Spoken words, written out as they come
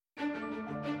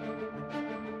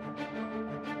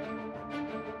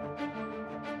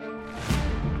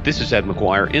This is Ed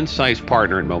McGuire, Insights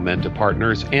Partner at Momenta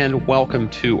Partners, and welcome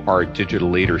to our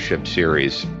Digital Leadership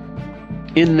Series.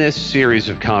 In this series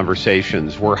of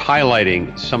conversations, we're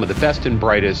highlighting some of the best and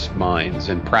brightest minds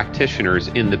and practitioners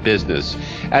in the business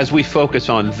as we focus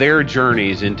on their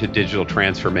journeys into digital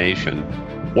transformation,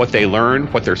 what they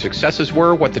learned, what their successes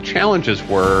were, what the challenges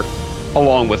were,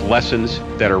 along with lessons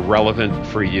that are relevant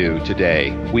for you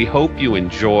today. We hope you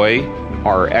enjoy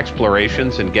our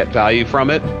explorations and get value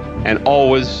from it. And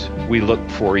always, we look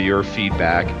for your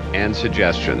feedback and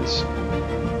suggestions.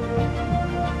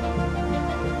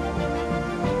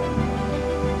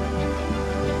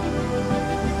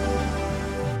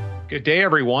 Good day,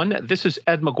 everyone. This is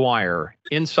Ed McGuire,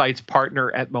 Insights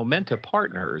Partner at Momenta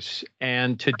Partners.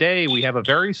 And today we have a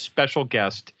very special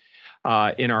guest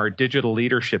in our Digital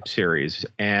Leadership Series.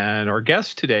 And our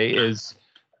guest today is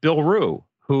Bill Rue,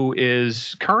 who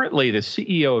is currently the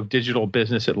CEO of digital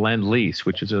business at Lend-Lease,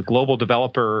 which is a global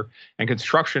developer and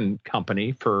construction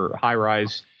company for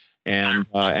high-rise and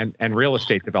real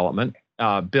estate development.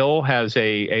 Bill has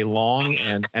a long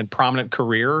and prominent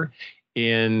career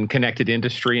in connected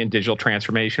industry and digital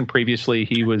transformation. Previously,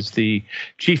 he was the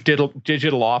chief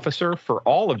digital officer for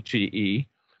all of GE,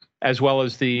 as well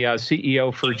as the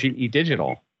CEO for GE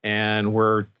Digital. And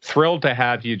we're thrilled to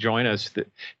have you join us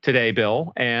today,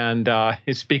 Bill. And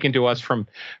he's speaking to us from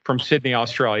Sydney,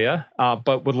 Australia.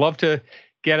 But would love to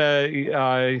get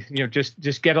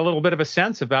just get a little bit of a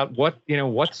sense about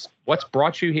what's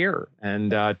brought you here,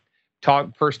 and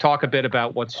talk a bit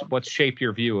about what's shaped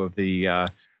your view of the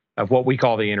of what we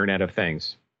call the Internet of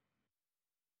Things.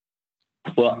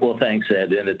 Well, thanks,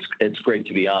 Ed, and it's great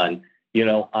to be on.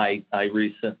 I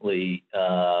recently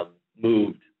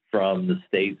moved from the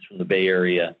States, from the Bay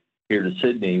Area here to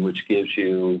Sydney, which gives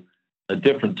you a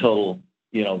different total,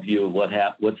 view of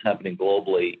what's happening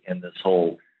globally in this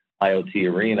whole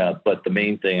IoT arena. But the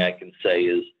main thing I can say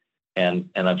is, and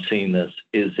I've seen this,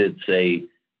 is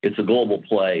it's a global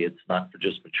play. It's not for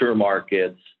just mature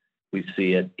markets. We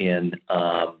see it in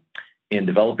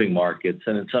developing markets,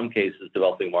 and in some cases,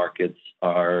 developing markets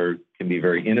can be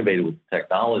very innovative with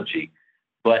technology.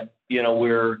 But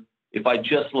if I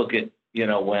just look at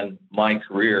when my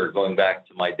career, going back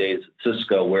to my days at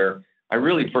Cisco, where I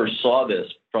really first saw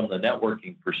this from the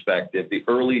networking perspective, the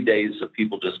early days of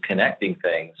people just connecting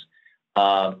things,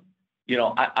 I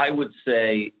would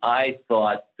say I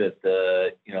thought that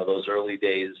those early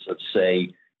days of,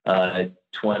 say,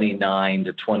 29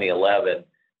 to 2011,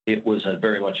 it was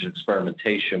very much an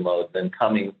experimentation mode. Then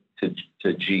coming to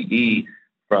GE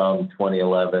from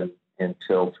 2011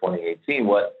 until 2018,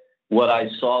 what I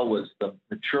saw was the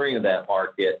maturing of that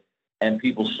market and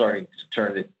people starting to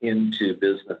turn it into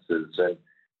businesses.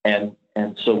 And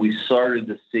so we started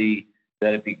to see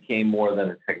that it became more than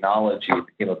a technology, it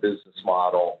became a business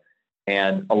model.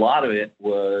 And a lot of it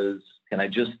was, can I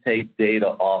just take data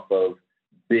off of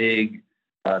big,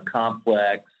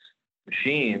 complex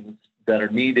machines that are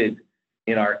needed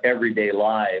in our everyday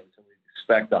lives, and we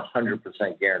expect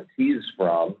 100% guarantees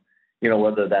from,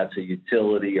 whether that's a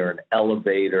utility or an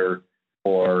elevator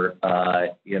or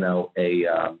a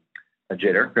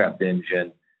jet aircraft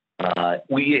engine.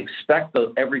 We expect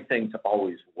everything to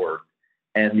always work,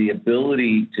 and the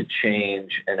ability to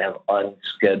change and have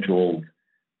unscheduled,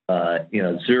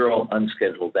 zero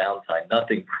unscheduled downtime,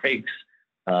 nothing breaks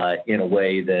in a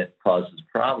way that causes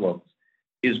problems,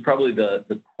 is probably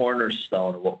the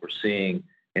cornerstone of what we're seeing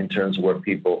in terms of where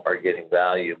people are getting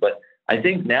value. But I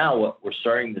think now what we're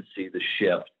starting to see, the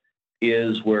shift,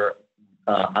 is where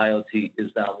IoT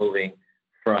is now moving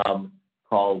from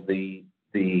called the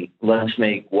let's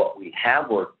make what we have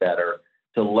work better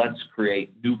to let's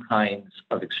create new kinds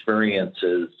of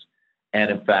experiences.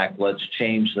 And in fact, let's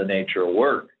change the nature of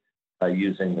work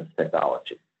using this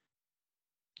technology.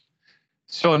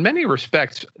 So in many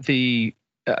respects, the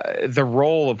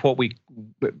role of what we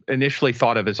initially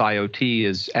thought of as IoT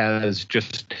is as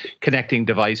just connecting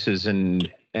devices and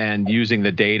using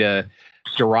the data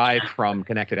derived from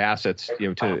connected assets,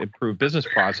 to improve business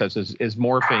processes, is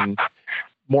morphing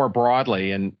more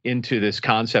broadly and into this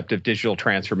concept of digital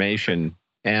transformation.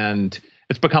 And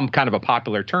it's become kind of a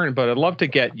popular term, but I'd love to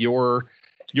get your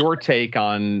take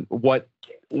on what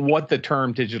the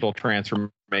term digital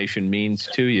transformation means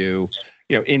to you,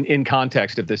 in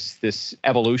context of this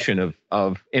evolution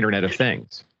of Internet of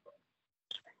Things.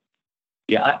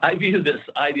 Yeah, I view this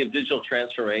idea of digital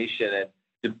transformation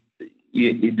in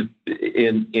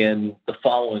the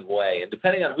following way. And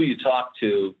depending on who you talk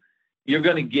to, you're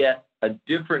going to get a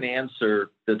different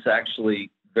answer that's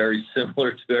actually very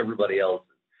similar to everybody else's.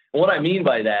 And what I mean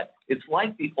by that, it's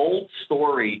like the old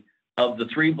story of the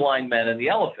three blind men and the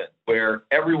elephant, where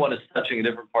everyone is touching a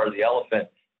different part of the elephant.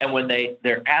 And when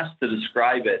they're asked to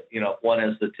describe it, one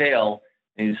has the tail,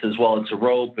 and he says, well, it's a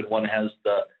rope, and one has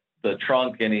the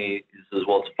trunk, and he says,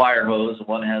 well, it's a fire hose, and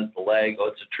one has the leg, oh,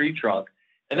 it's a tree trunk.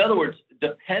 In other words,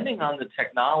 depending on the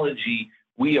technology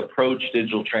we approach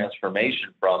digital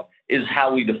transformation from is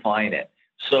how we define it.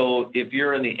 So if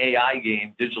you're in the AI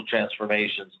game, digital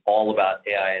transformation is all about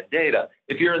AI and data.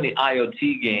 If you're in the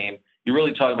IoT game, you're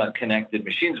really talking about connected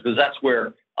machines, because that's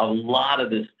where a lot of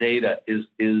this data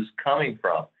is coming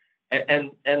from,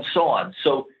 and so on.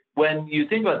 So when you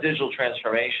think about digital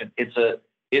transformation,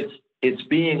 it's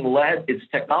being led, it's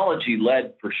technology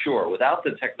led for sure. Without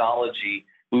the technology,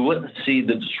 we wouldn't see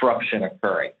the disruption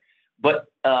occurring. But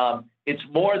it's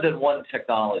more than one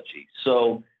technology.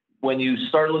 So when you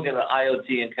start looking at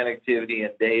IoT and connectivity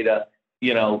and data,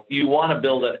 you want to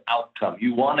build an outcome.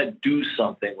 You want to do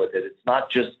something with it. It's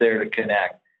not just there to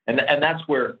connect. And that's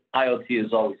where IoT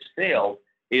has always failed,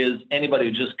 is anybody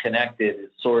who just connected is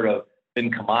sort of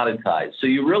been commoditized. So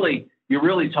you're really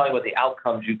talking about the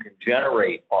outcomes you can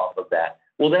generate off of that.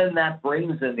 Well, then that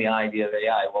brings in the idea of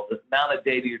AI. Well, the amount of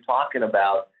data you're talking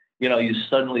about, you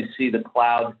suddenly see the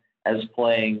cloud as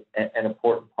playing an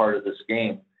important part of this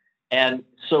game. And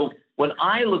so when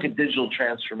I look at digital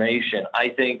transformation, I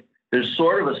think there's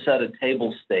sort of a set of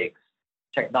table stakes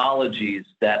technologies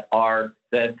that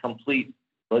complete,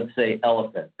 let's say,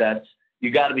 elephant. That's, you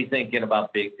got to be thinking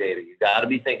about big data. You got to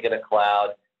be thinking of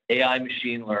cloud, AI,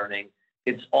 machine learning.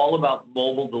 It's all about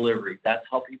mobile delivery. That's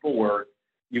how people work.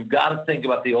 You've got to think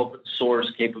about the open source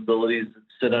capabilities that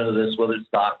sit under this, whether it's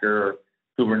Docker or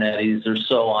Kubernetes or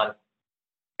so on,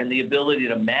 and the ability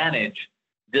to manage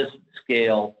this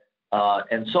scale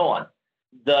and so on.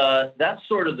 That's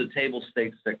sort of the table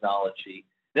stakes technology.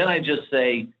 Then I just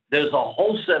say there's a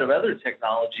whole set of other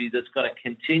technology that's going to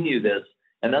continue this,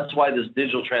 and that's why this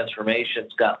digital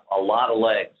transformation's got a lot of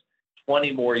legs,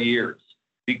 20 more years,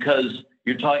 because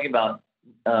you're talking about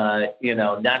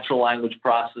natural language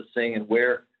processing, and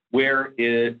where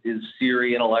is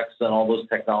Siri and Alexa and all those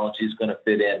technologies going to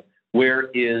fit in? Where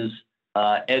is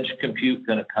edge compute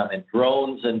going to come in?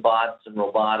 Drones and bots and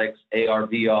robotics, AR,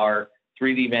 VR,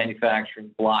 3D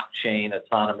manufacturing, blockchain,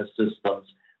 autonomous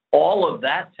systems. All of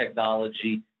that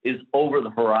technology is over the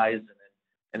horizon.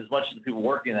 And as much as the people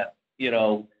working at,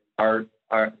 are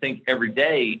think every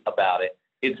day about it,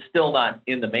 it's still not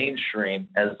in the mainstream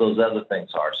as those other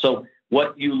things are. So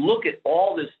what you look at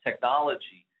all this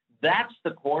technology, that's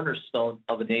the cornerstone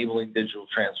of enabling digital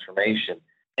transformation.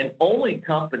 And only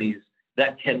companies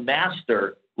that can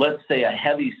master, let's say, a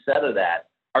heavy set of that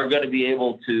are going to be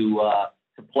able to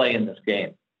play in this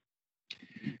game.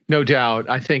 No doubt.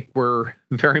 I think we're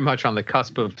very much on the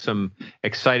cusp of some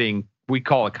exciting, we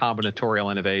call it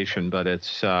combinatorial innovation, but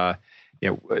it's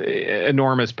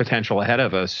enormous potential ahead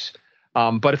of us.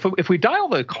 But if we dial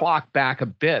the clock back a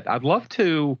bit, I'd love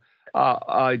to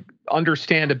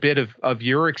understand a bit of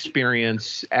your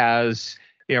experience as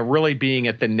really being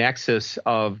at the nexus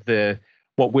of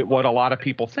what a lot of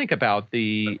people think about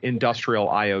the industrial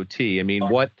IoT. I mean,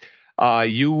 what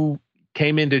you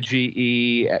came into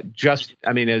GE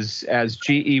as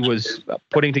GE was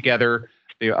putting together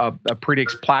a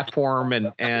Predix platform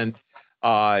and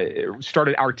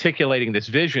started articulating this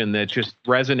vision that just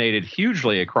resonated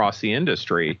hugely across the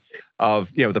industry of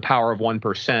the power of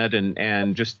 1%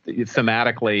 and just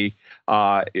thematically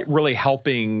really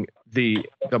helping the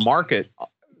market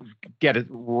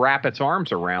wrap its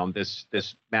arms around this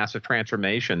massive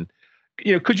transformation.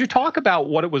 Could you talk about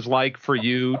what it was like for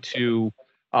you to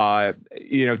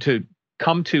to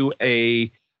come to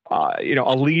a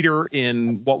leader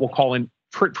in what we'll call in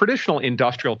traditional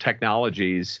industrial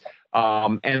technologies,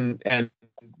 and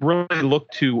really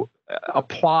look to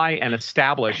apply and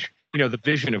establish the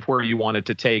vision of where you wanted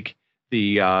to take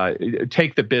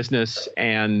the business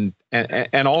and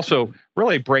also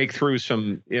really break through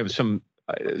some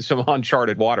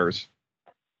uncharted waters?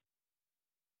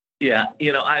 Yeah,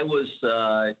 I was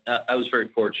very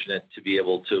fortunate to be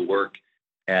able to work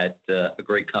at a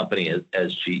great company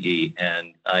as GE,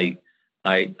 and I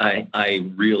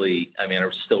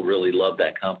still really love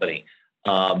that company.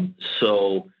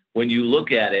 So when you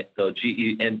look at it, though,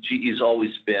 GE's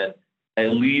always been a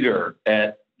leader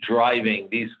at driving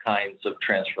these kinds of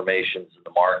transformations in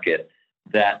the market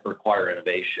that require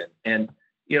innovation. And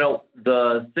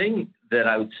the thing that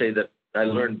I would say that I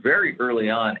learned very early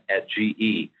on at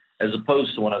GE, as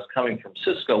opposed to when I was coming from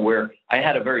Cisco, where I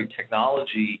had a very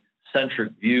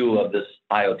technology-centric view of this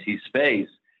IoT space,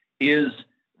 is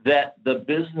that the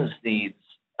business needs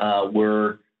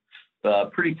were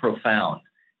pretty profound.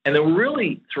 And there were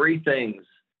really three things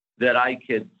that I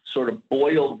could sort of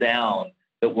boil down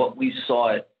that what we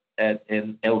saw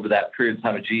over that period of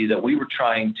time at GE that we were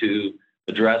trying to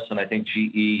address, and I think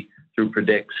GE through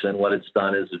Predix and what it's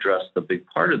done is address the big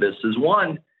part of this, is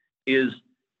one is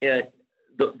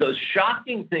the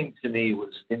shocking thing to me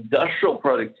was industrial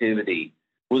productivity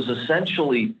was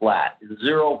essentially flat,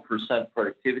 0%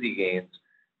 productivity gains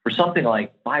for something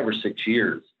like 5 or 6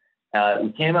 years.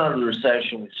 We came out of the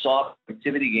recession, we saw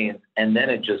productivity gains, and then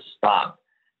it just stopped.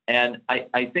 And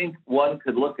I think one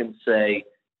could look and say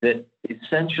that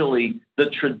essentially the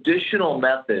traditional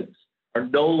methods are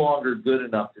no longer good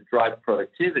enough to drive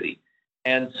productivity.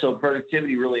 And so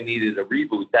productivity really needed a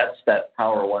reboot. That's that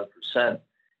power of 1%.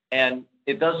 And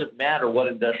it doesn't matter what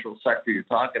industrial sector you're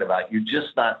talking about. You're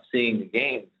just not seeing the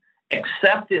gains,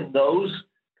 except in those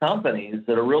companies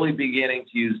that are really beginning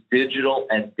to use digital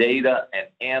and data and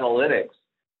analytics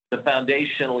to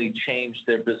foundationally change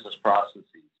their business processes.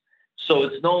 So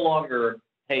it's no longer,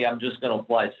 hey, I'm just going to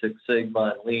apply Six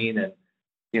Sigma and Lean and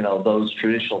those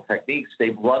traditional techniques.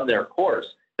 They've run their course.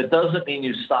 That doesn't mean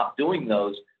you stop doing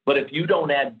those, but if you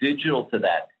don't add digital to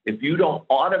that, if you don't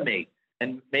automate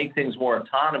and make things more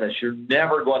autonomous, you're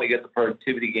never going to get the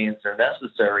productivity gains that are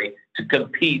necessary to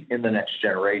compete in the next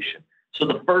generation. So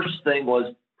the first thing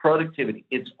was productivity.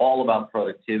 It's all about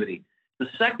productivity. The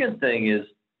second thing is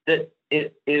that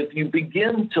if you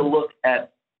begin to look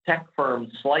at tech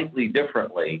firms slightly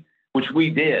differently, which we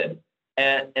did,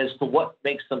 and as to what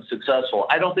makes them successful,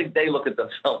 I don't think they look at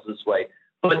themselves this way,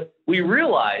 but we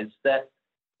realized that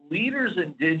leaders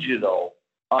in digital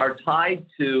are tied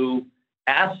to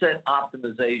asset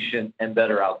optimization and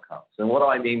better outcomes. And what do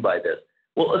I mean by this?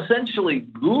 Well, essentially,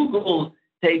 Google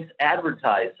takes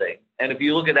advertising, and if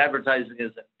you look at advertising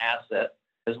as an asset,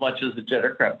 as much as the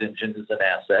Jettercraft engine is an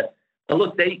asset, and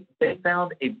look, they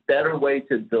found a better way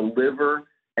to deliver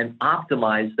and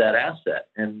optimize that asset,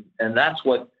 and that's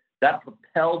what that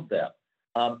propelled them.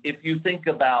 If you think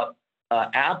about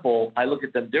Apple, I look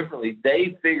at them differently.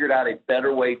 They figured out a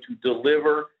better way to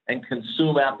deliver and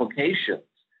consume applications,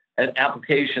 and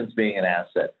applications being an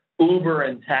asset. Uber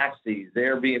and taxis,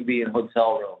 Airbnb and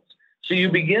hotel rooms. So you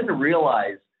begin to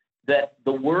realize that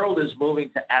the world is moving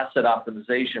to asset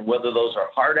optimization, whether those are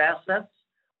hard assets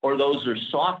or those are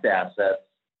soft assets,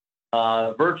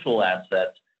 virtual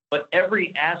assets. But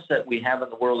every asset we have in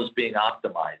the world is being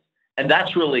optimized. And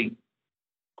that's really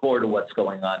core to what's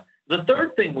going on. The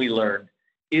third thing we learned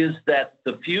is that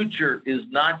the future is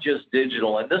not just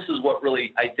digital. And this is what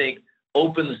really, I think,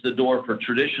 opens the door for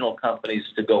traditional companies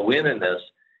to go in this,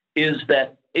 is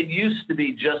that it used to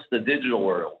be just the digital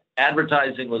world.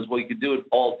 Advertising was, well, you could do it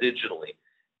all digitally.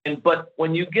 But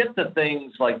when you get to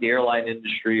things like the airline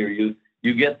industry, or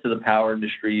you get to the power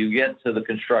industry, you get to the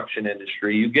construction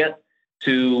industry, you get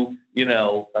to,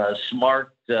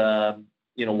 smart,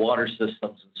 water systems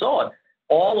and so on.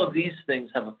 All of these things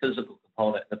have a physical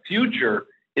component. The future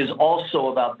is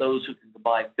also about those who can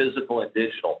combine physical and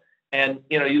digital. And,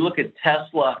 you look at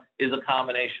Tesla is a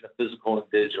combination of physical and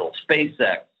digital.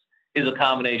 SpaceX is a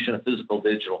combination of physical and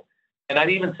digital. And I'd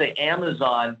even say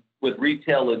Amazon with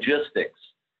retail logistics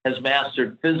has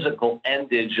mastered physical and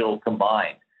digital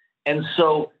combined. And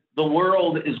so the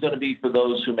world is going to be for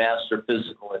those who master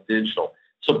physical and digital.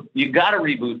 So you got to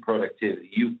reboot productivity.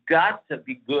 You've got to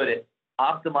be good at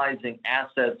optimizing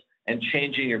assets and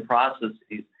changing your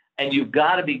processes. And you've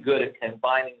got to be good at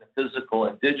combining the physical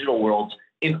and digital worlds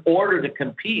in order to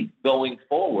compete going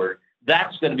forward.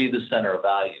 That's going to be the center of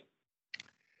value.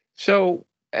 So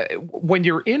when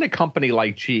you're in a company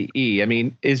like GE, I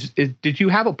mean, did you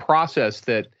have a process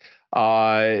that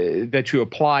you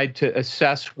applied to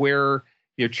assess where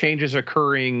changes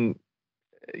occurring,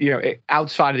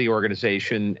 outside of the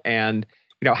organization, and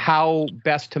how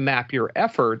best to map your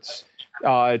efforts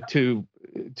to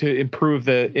improve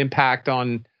the impact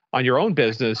on your own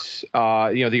business,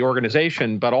 the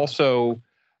organization, but also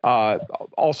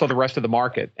the rest of the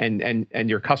market and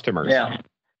your customers?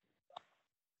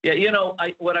 Yeah,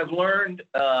 what I've learned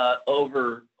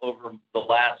over the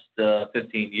last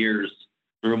 15 years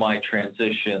through my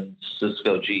transition,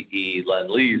 Cisco, GE,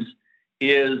 Lend-Lease,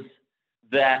 is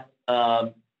that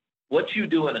what you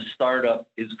do in a startup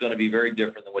is going to be very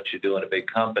different than what you do in a big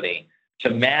company to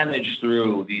manage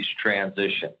through these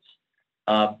transitions.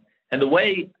 And the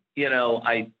way,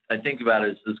 I think about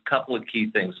it is there's a couple of key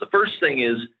things. The first thing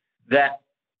is that,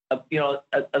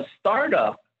 a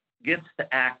startup gets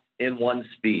to act in one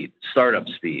speed, startup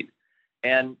speed.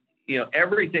 And,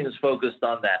 everything is focused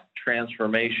on that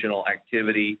transformational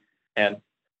activity and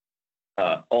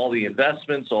all the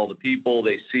investments, all the people,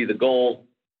 they see the goal.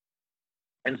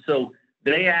 And so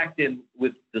they act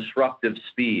with disruptive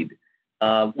speed,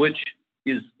 which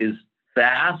is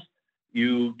fast.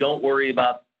 You don't worry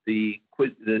about the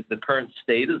current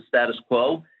status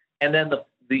quo. And then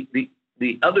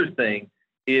the other thing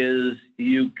is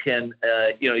you can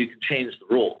change the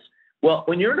rules. Well,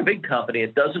 when you're in a big company,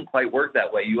 it doesn't quite work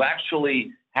that way. You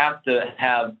actually have to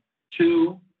have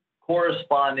two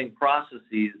corresponding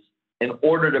processes in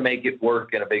order to make it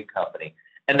work in a big company.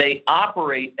 And they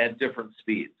operate at different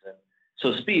speeds. And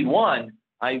so speed one,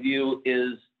 I view,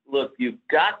 is, look, you've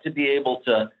got to be able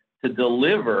to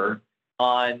deliver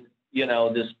on,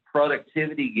 this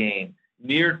productivity gain,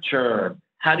 near term.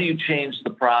 How do you change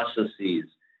the processes?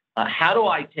 How do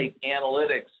I take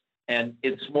analytics, and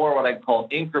it's more what I call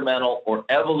incremental or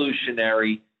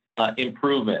evolutionary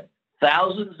improvement?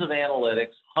 Thousands of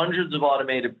analytics, hundreds of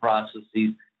automated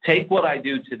processes. Take what I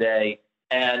do today,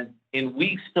 and in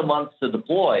weeks to months to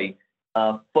deploy,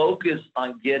 focus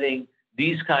on getting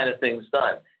these kind of things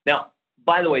done. Now,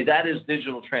 by the way, that is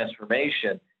digital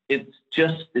transformation.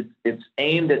 It's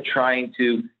aimed at trying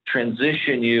to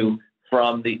transition you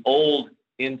from the old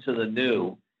into the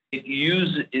new.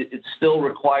 It still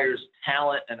requires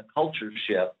talent and a culture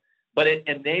shift, but it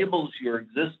enables your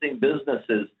existing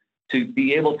businesses to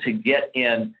be able to get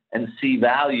in and see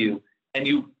value, and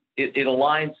it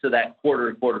aligns to that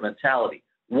quarter-to-quarter mentality.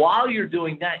 While you're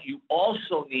doing that, you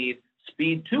also need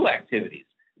speed two activities.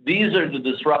 These are the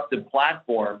disruptive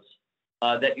platforms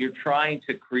that you're trying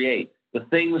to create, the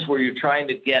things where you're trying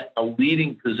to get a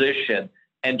leading position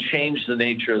and change the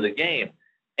nature of the game.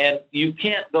 And you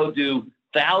can't go do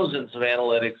thousands of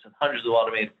analytics and hundreds of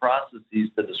automated processes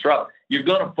to disrupt. You're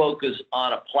going to focus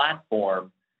on a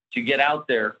platform to get out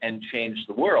there and change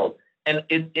the world. And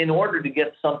in order to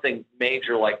get something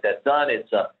major like that done,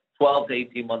 it's 12 to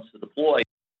 18 months to deploy.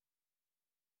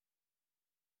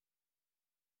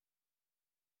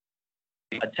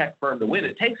 A tech firm to win,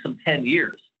 it takes them 10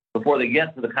 years before they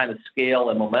get to the kind of scale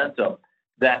and momentum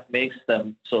that makes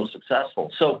them so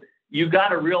successful. So you've got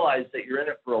to realize that you're in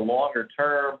it for a longer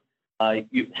term.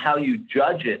 How you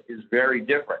judge it is very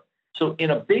different. So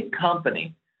in a big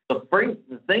company, the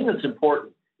thing that's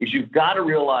important is you've got to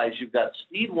realize you've got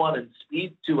speed one and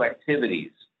speed two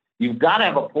activities. You've got to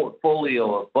have a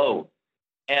portfolio of both.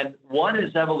 And one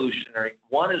is evolutionary,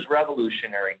 one is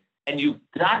revolutionary. And you've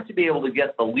got to be able to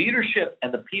get the leadership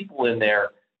and the people in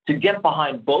there to get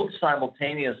behind both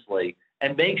simultaneously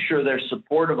and make sure they're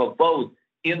supportive of both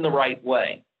in the right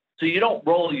way. So you don't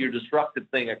roll your disruptive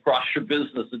thing across your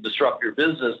business and disrupt your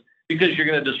business because you're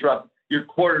going to disrupt your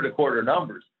quarter-to-quarter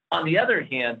numbers. On the other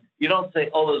hand, you don't say,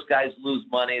 oh, those guys lose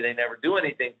money, they never do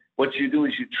anything. What you do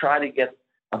is you try to get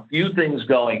a few things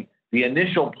going, the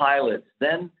initial pilots,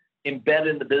 then embed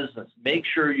in the business, make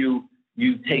sure you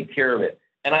take care of it.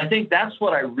 And I think that's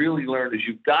what I really learned is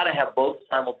you've got to have both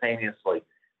simultaneously.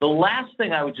 The last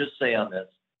thing I would just say on this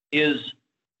is,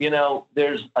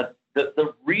 there's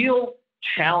the real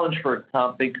challenge for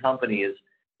a big company is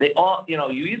they all,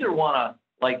 you either want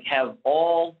to have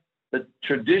all the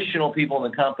traditional people in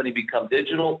the company become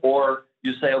digital, or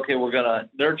you say, okay, we're going to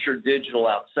nurture digital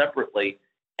out separately.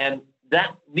 And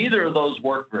that neither of those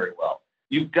work very well.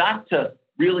 You've got to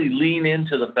really lean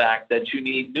into the fact that you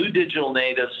need new digital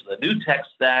natives, the new tech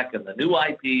stack and the new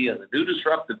IP and the new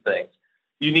disruptive things.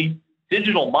 You need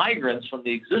digital migrants from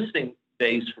the existing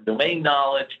base for domain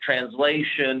knowledge,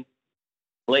 translation,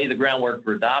 lay the groundwork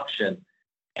for adoption.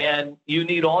 And you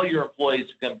need all your employees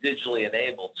to become digitally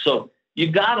enabled. So you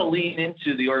got to lean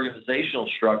into the organizational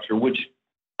structure, which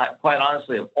quite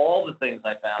honestly, of all the things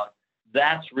I found,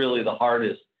 that's really the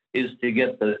hardest, is to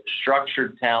get the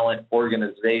structured talent,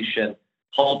 organization,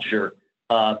 culture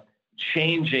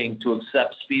changing to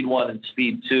accept speed one and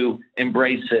speed two,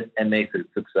 embrace it, and make it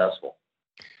successful.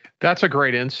 That's a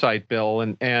great insight, Bill.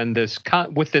 And this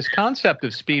with this concept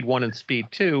of speed one and speed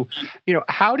two,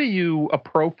 how do you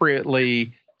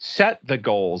appropriately set the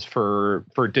goals for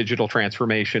digital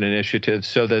transformation initiatives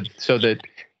so that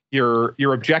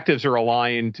your objectives are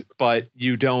aligned, but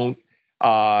you don't,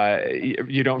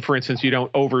 for instance, you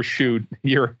don't overshoot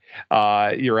your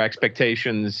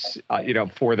expectations,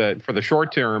 for the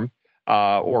short term,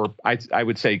 or I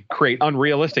would say create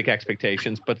unrealistic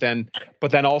expectations, but then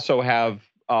also have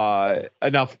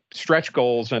enough stretch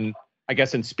goals, and I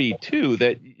guess in speed too,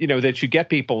 that that you get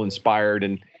people inspired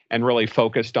and really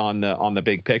focused on the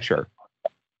big picture.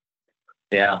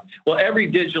 Yeah. Well, every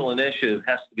digital initiative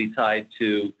has to be tied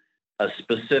to a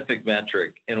specific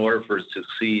metric in order for it to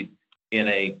succeed in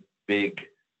a big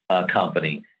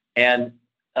company. And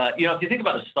if you think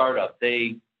about a startup,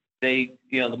 they the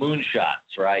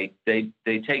moonshots, right? They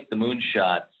take the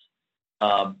moonshots.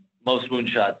 Most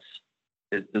moonshots,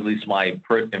 at least my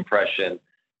impression,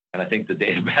 and I think the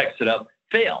data backs it up,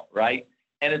 fail, right?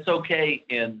 And it's okay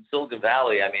in Silicon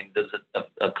Valley. I mean, there's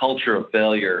a culture of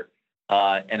failure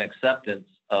and acceptance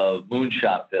of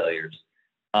moonshot failures,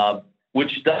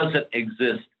 which doesn't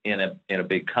exist in a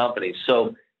big company.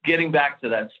 So getting back to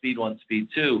that speed one, speed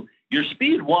two, your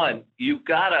speed one, you've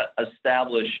got to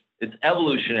establish it's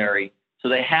evolutionary. So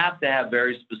they have to have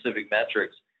very specific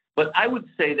metrics. But I would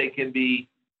say they can be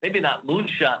maybe not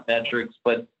moonshot metrics,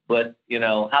 but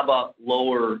how about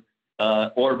lower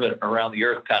orbit around the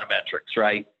Earth kind of metrics,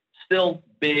 right? Still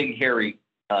big, hairy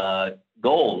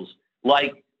goals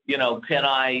like, can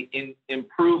I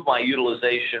improve my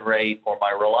utilization rate or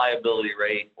my reliability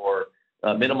rate or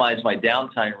minimize my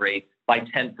downtime rate by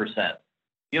 10%?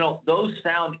 Those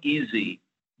sound easy,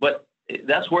 but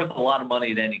that's worth a lot of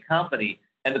money to any company.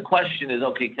 And the question is,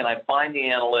 okay, can I find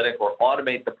the analytic or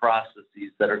automate the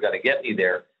processes that are going to get me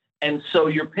there? And so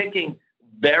you're picking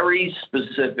very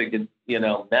specific,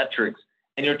 metrics,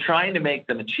 and you're trying to make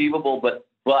them achievable, but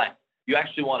you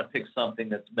actually want to pick something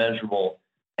that's measurable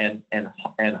and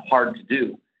hard to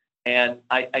do. And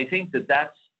I think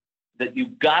that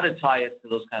you've got to tie it to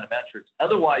those kind of metrics.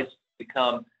 Otherwise,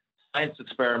 become science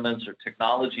experiments or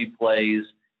technology plays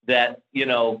that,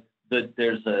 that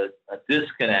there's a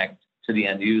disconnect to the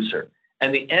end user.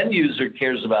 And the end user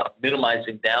cares about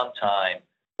minimizing downtime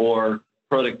or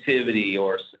productivity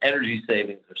or energy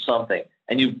savings or something.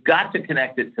 And you've got to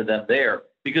connect it to them there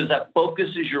because that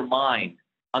focuses your mind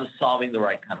on solving the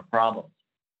right kind of problems.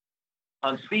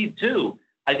 On speed two,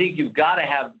 I think you've got to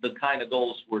have the kind of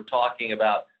goals we're talking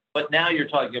about, but now you're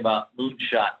talking about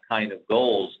moonshot kind of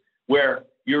goals where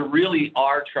you really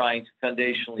are trying to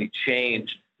foundationally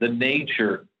change the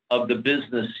nature of the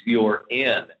business you're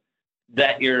in,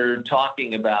 that you're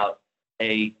talking about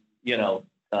a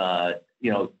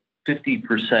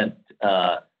 50%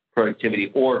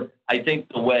 productivity, or I think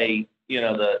the way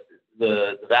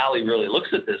the Valley really looks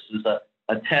at this is a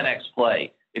 10x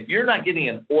play. If you're not getting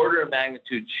an order of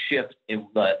magnitude shift in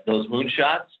those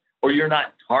moonshots, or you're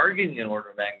not targeting an order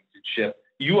of magnitude shift,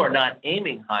 you are not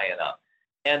aiming high enough.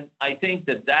 And I think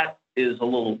that is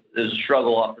a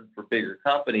struggle often for bigger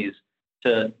companies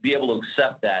to be able to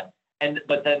accept that,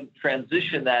 but then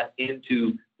transition that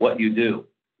into what you do,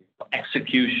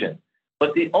 execution.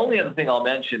 But the only other thing I'll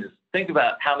mention is think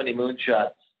about how many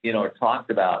moonshots are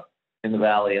talked about in the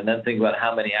Valley, and then think about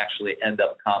how many actually end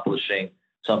up accomplishing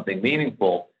something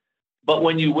meaningful. But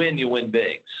when you win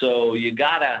big. So you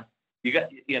gotta do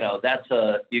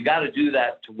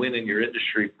that to win in your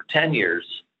industry for 10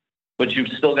 years, but you've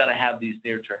still got to have these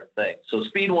near-term things. So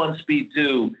speed one, speed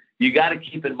two, you got to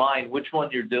keep in mind which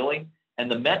one you're doing and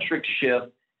the metric shift,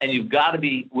 and you've got to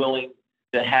be willing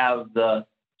to have the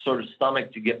sort of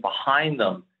stomach to get behind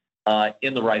them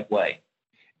in the right way.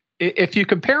 If you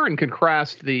compare and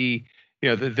contrast the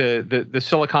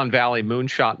Silicon Valley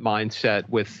moonshot mindset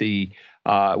with the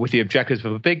objectives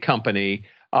of a big company,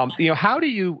 how do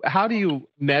you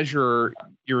measure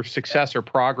your success or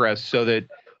progress so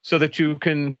that you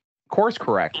can course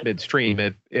correct midstream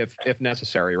if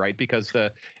necessary, right? Because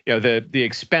the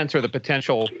expense or the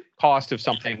potential cost of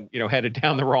something headed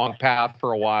down the wrong path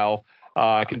for a while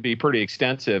can be pretty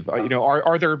extensive.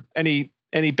 Are there any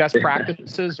best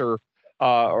practices or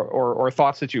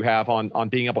thoughts that you have on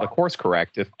being able to course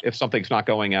correct if something's not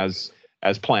going as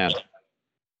planned?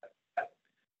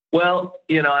 Well,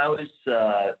 I always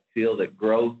feel that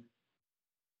growth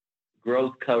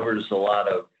covers a lot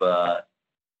of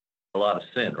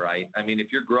sin, right? I mean,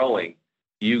 if you're growing,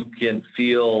 you can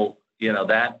feel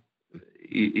that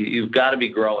you've got to be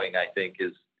growing. I think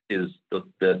is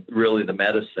the really the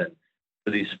medicine for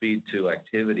these speed two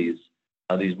activities,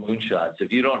 these moonshots.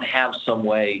 If you don't have some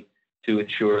way to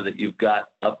ensure that you've got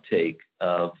uptake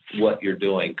of what you're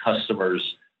doing,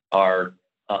 customers are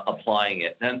applying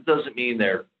it, and it doesn't mean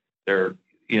they're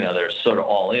sort of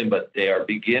all in, but they are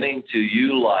beginning to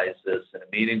utilize this in a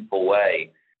meaningful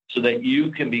way so that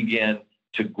you can begin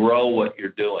to grow what you're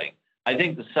doing. I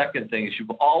think the second thing is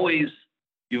you've always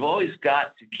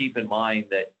got to keep in mind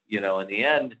that in the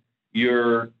end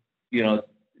you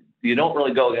don't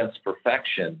really go against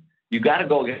perfection. You got to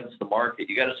go against the market.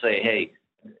 You got to say, hey,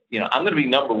 I'm going to be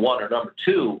number one or number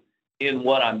two in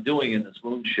what I'm doing in this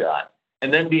moonshot,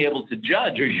 and then be able to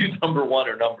judge, are you number one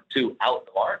or number two out in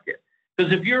the market?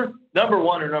 Because if you're number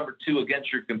one or number two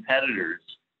against your competitors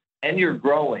and you're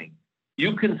growing,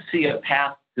 you can see a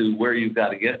path to where you've got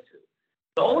to get to.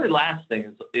 The only last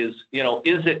thing is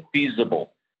it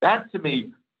feasible? That to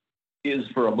me is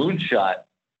for a moonshot.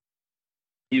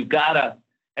 You've got to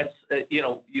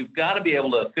be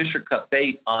able to fish or cut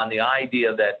bait on the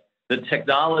idea that the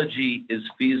technology is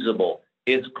feasible.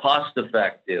 It's cost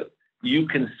effective. You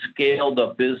can scale the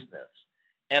business.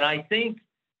 And I think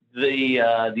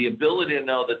the ability to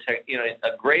know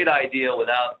a great idea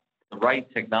without the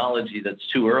right technology that's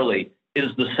too early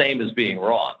is the same as being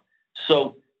wrong.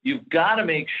 So you've got to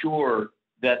make sure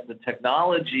that the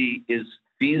technology is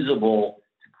feasible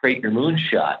to create your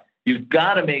moonshot. You've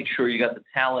got to make sure you got the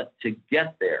talent to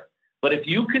get there. But if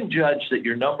you can judge that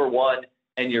you're number one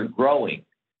and you're growing,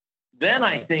 then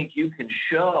I think you can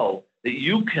show that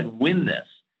you can win this.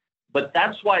 But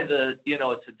that's why it's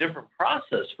a different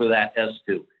process for that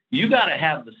S2. You got to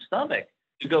have the stomach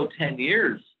to go 10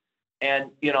 years. And,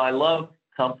 I love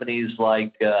companies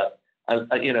like,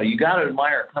 you got to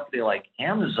admire a company like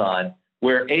Amazon,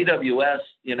 where AWS,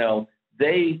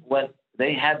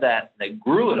 they had that, they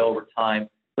grew it over time,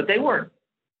 but they weren't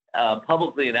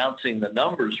publicly announcing the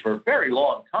numbers for a very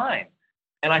long time.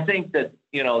 And I think that,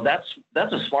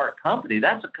 that's a smart company.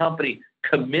 That's a company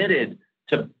committed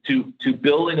to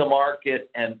building a market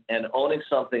and owning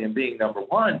something and being number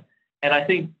one. And I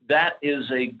think that is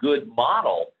a good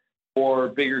model for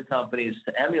bigger companies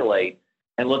to emulate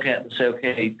and look at and say,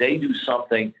 okay, they do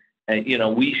something,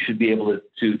 and we should be able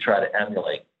to try to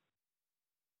emulate.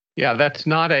 Yeah, that's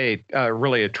not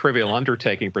really a trivial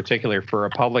undertaking, particularly for a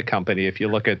public company. If you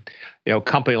look at, a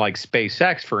company like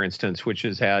SpaceX, for instance, which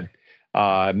has had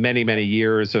many, many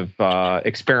years of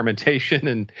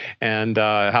experimentation and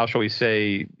how shall we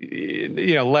say,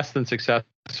 less than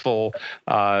successful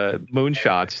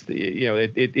moonshots.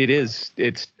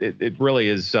 It really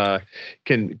is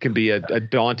can be a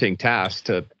daunting task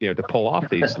to pull off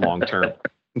these long-term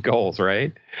goals,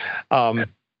 right? When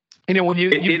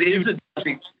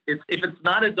if it's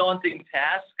not a daunting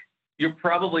task, you're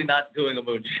probably not doing a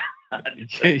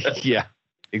moonshot. Yeah.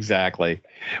 Exactly.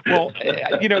 Well,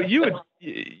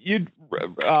 you'd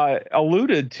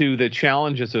alluded to the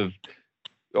challenges of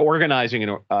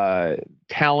organizing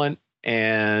talent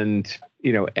and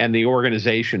the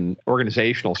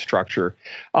organizational structure.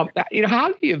 How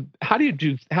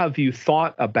have you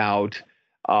thought about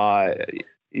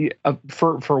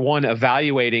for one,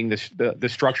 evaluating the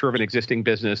structure of an existing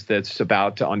business that's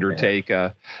about to undertake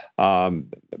a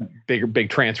big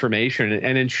transformation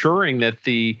and ensuring that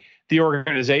the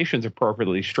organization's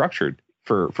appropriately structured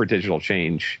for digital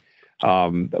change? I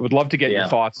would love to get your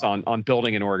thoughts on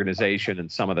building an organization and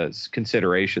some of those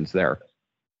considerations there.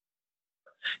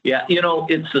 Yeah,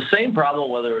 it's the same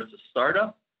problem whether it's a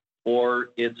startup or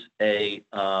it's a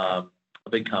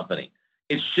big company.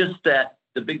 It's just that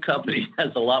the big company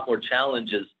has a lot more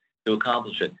challenges to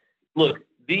accomplish it. Look,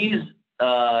 these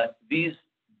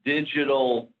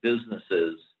digital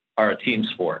businesses are a team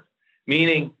sport,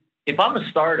 meaning if I'm a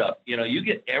startup, you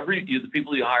get the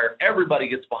people you hire, everybody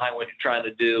gets behind what you're trying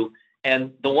to do.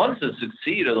 And the ones that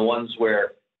succeed are the ones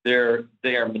where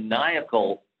they are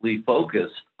maniacally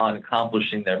focused on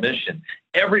accomplishing their mission.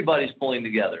 Everybody's pulling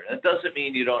together. And it doesn't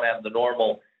mean you don't have the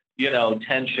normal,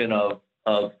 tension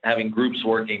of having groups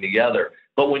working together.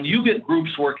 But when you get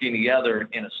groups working together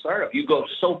in a startup, you go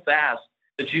so fast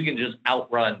that you can just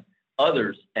outrun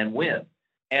others and win.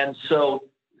 And so,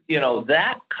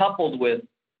 that coupled with,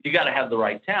 you got to have the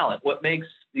right talent. What makes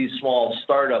these small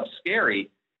startups scary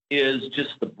is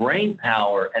just the brain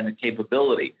power and the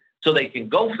capability. So they can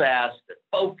go fast, they're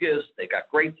focused, they got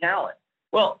great talent.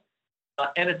 Well,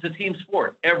 and it's a team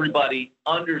sport. Everybody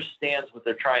understands what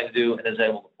they're trying to do and is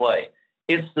able to play.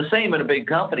 It's the same in a big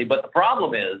company, but the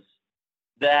problem is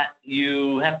that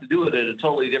you have to do it at a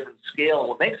totally different scale. And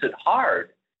what makes it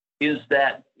hard is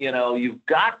that, you've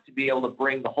got to be able to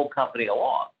bring the whole company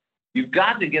along. You've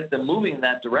got to get them moving in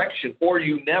that direction, or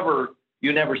you never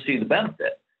see the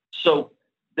benefit. So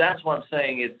that's what I'm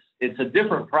saying. It's a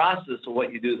different process of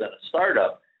what you do than a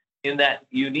startup, in that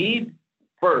you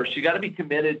got to be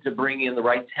committed to bringing in the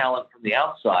right talent from the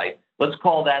outside. Let's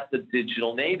call that the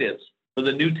digital natives, for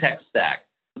the new tech stack,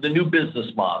 for the new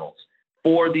business models,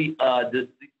 for the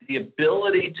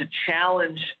ability to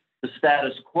challenge the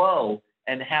status quo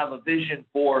and have a vision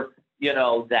for,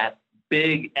 that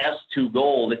big S2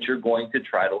 goal that you're going to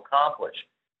try to accomplish.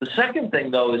 The second thing,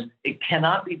 though, is it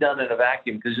cannot be done in a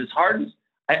vacuum, because it's hard.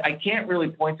 I can't really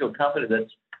point to a company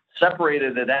that's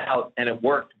separated it out and it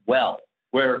worked well,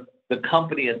 where the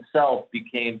company itself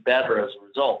became better as a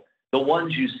result. The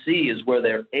ones you see is where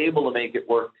they're able to make it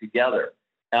work together.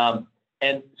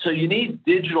 And so you need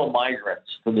digital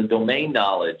migrants for the domain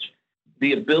knowledge,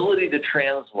 the ability to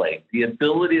translate, the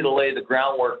ability to lay the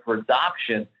groundwork for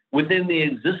adoption within the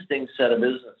existing set of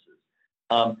businesses.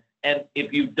 And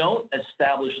if you don't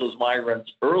establish those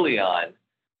migrants early on,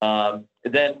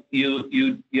 then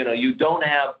you don't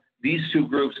have these two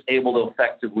groups able to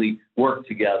effectively work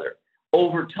together.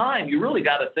 Over time, you really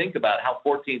got to think about how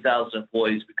 14,000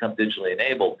 employees become digitally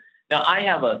enabled. Now, I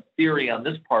have a theory on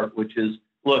this part, which is,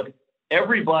 look,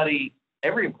 every employee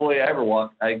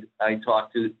I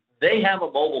talk to, they have a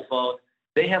mobile phone.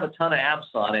 They have a ton of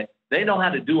apps on it. They know how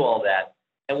to do all that.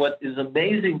 And what is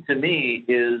amazing to me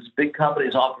is big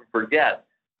companies often forget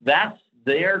that's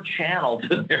their channel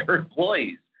to their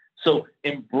employees. So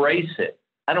embrace it.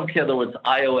 I don't care whether it's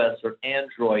iOS or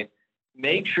Android.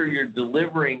 Make sure you're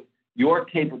delivering your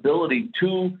capability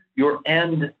to your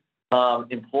end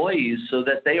employees so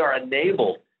that they are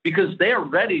enabled, because they are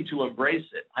ready to embrace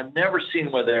it. I've never seen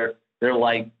where they're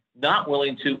like not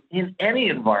willing to in any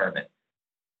environment.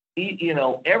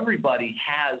 Everybody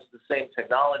has the same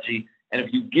technology, and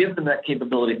if you give them that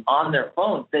capability on their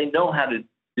phone, they know how to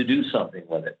do something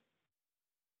with it.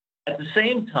 At the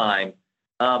same time,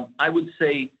 I would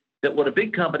say that what a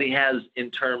big company has in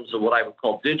terms of what I would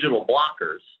call digital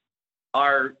blockers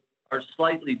are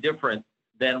slightly different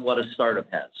than what a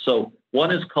startup has. So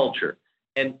one is culture,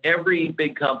 and every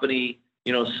big company,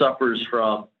 suffers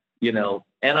from,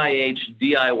 NIH,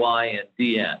 DIY, and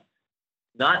DN.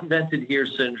 Not invented here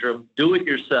syndrome, do it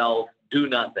yourself, do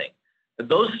nothing. And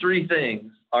those three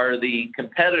things are the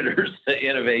competitors to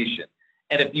innovation.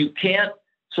 And if you can't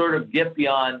sort of get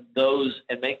beyond those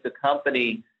and make the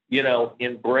company,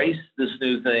 embrace this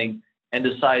new thing and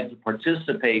decide to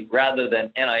participate rather than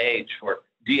NIH or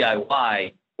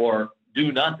DIY or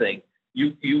do nothing,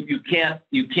 you can't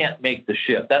make the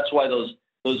shift. That's why those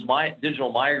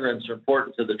digital migrants are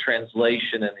important to the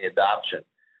translation and the adoption.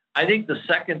 I think the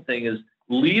second thing is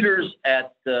leaders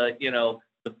at the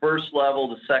first level,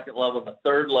 the second level, the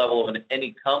third level of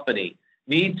any company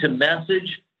need to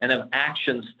message and have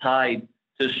actions tied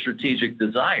to strategic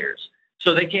desires.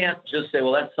 So they can't just say,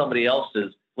 well, that's somebody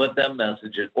else's, let them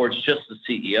message it, or it's just the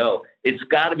CEO. It's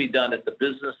got to be done at the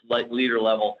business leader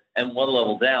level and one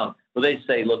level down, where they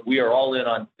say, look, we are all in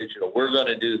on digital. We're going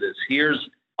to do this. Here's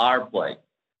our play.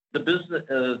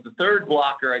 The third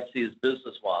blocker I see is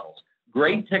business models.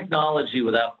 Great technology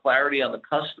without clarity on the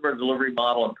customer delivery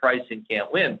model and pricing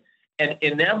can't win. And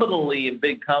inevitably in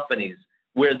big companies,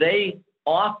 where they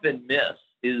often miss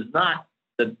is not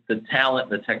the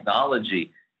talent and the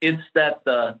technology. It's that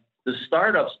the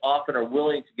startups often are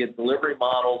willing to get delivery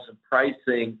models and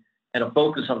pricing and a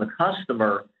focus on the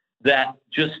customer that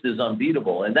just is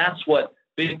unbeatable. And that's what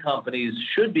big companies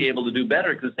should be able to do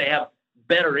better, because they have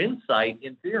better insight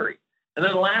in theory. And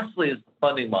then lastly is the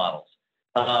funding models.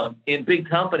 In big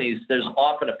companies, there's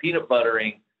often a peanut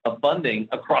buttering of funding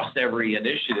across every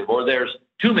initiative, or there's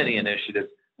too many initiatives.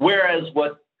 Whereas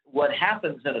what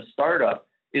happens in a startup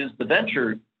is the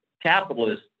venture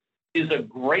capitalist is a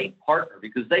great partner,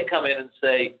 because they come in and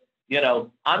say,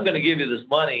 I'm going to give you this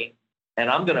money, and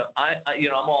I'm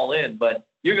all in, but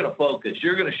you're going to focus.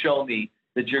 You're going to show me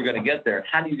that you're going to get there.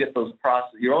 How do you get those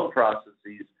your own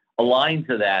processes aligned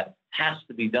to that? Has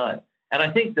to be done. And I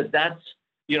think that's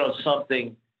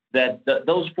something that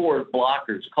those four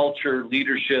blockers, culture,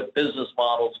 leadership, business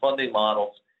models, funding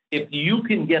models, if you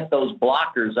can get those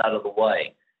blockers out of the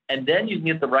way, and then you can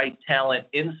get the right talent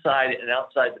inside and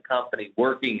outside the company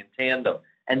working in tandem,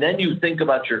 and then you think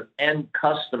about your end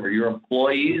customer, your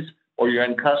employees or your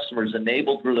end customers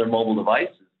enabled through their mobile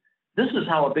devices, this is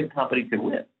how a big company can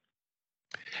win.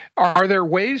 Are there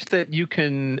ways that you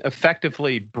can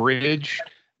effectively bridge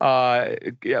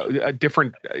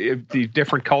different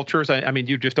cultures? I mean,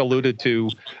 you just alluded to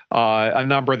a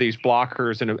number of these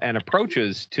blockers and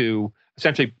approaches to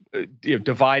essentially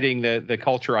dividing the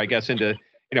culture, I guess, into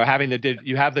having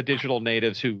you have the digital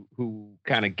natives who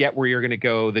kind of get where you're going to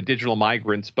go, the digital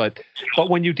migrants, but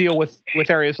when you deal with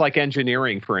areas like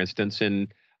engineering, for instance, and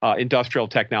industrial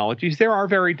technologies, there are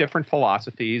very different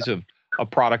philosophies of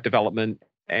product development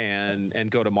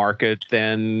and go to market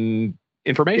than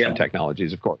information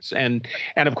technologies, of course, and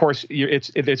of course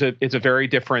it's a very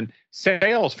different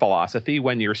sales philosophy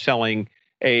when you're selling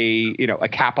a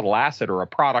capital asset or a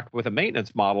product with a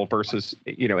maintenance model versus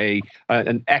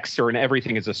an X or an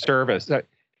everything as a service.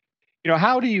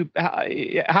 How do you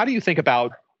think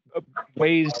about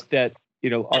ways that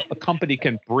a company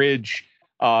can bridge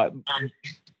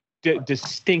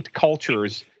distinct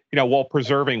cultures while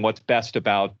preserving what's best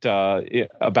about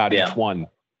each one?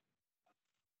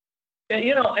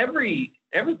 Yeah, every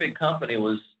big company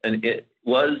was and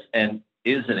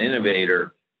is an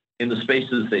innovator in the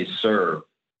spaces they serve.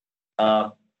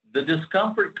 The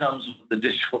discomfort comes with the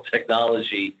digital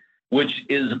technology, which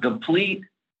is a complete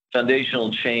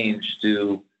foundational change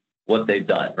to what they've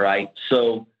done, right?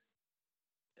 So,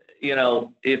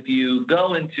 if you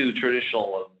go into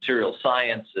traditional material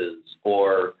sciences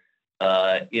or,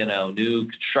 new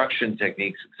construction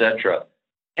techniques, et cetera,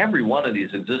 every one of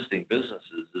these existing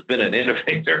businesses has been an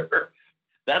innovator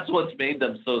That's what's made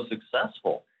them so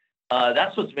successful.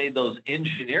 That's what's made those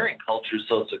engineering cultures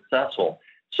so successful.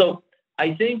 So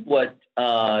I think where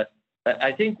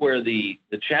the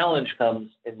challenge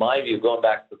comes, in my view, going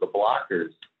back to the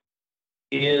blockers,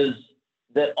 is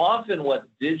that often what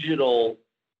digital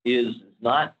is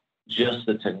not just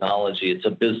the technology, it's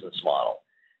a business model.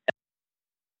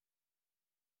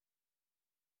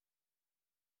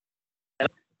 And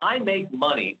I make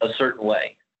money a certain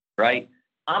way, right?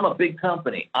 I'm a big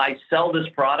company. I sell this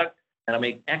product and I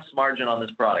make X margin on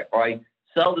this product, or I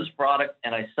sell this product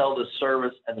and I sell this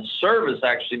service, and the service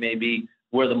actually may be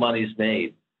where the money's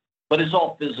made, but it's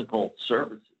all physical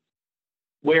services.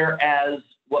 Whereas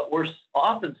what we're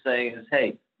often saying is,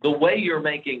 hey, the way you're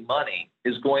making money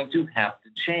is going to have to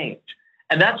change.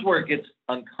 And that's where it gets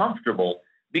uncomfortable,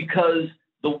 because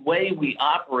the way we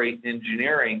operate in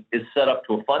engineering is set up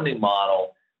to a funding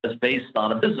model that's based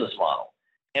on a business model.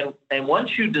 And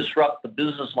once you disrupt the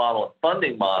business model and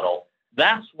funding model,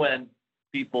 that's when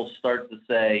people start to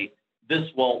say, this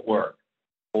won't work,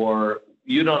 or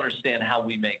you don't understand how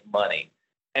we make money.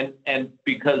 And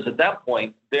because at that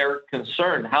point, they're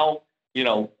concerned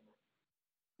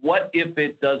what if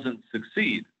it doesn't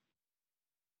succeed?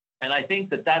 And I think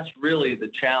that's really the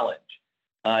challenge,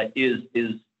 is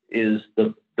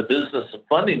the business and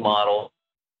funding model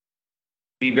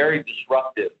be very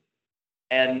disruptive.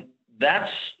 And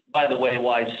that's, by the way,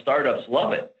 why startups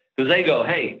love it, because they go,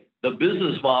 hey, the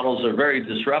business models are very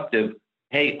disruptive.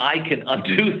 Hey, I can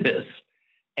undo this.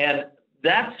 And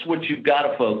that's what you've got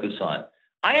to focus on.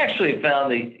 I actually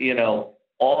found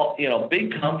that,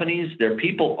 big companies, their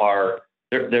people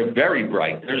they're very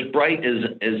bright. They're as bright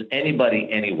as anybody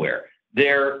anywhere.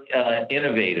 They're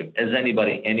innovative as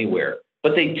anybody anywhere,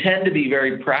 but they tend to be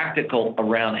very practical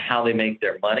around how they make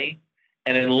their money.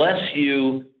 And unless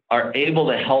you are able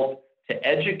to help to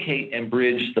educate and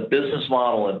bridge the business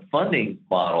model and funding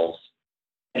models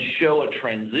and show a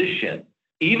transition,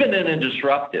 even in a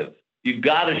disruptive, you've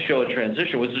got to show a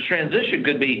transition. Which the transition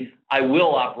could be, I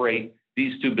will operate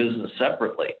these two businesses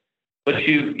separately. But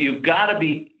you've got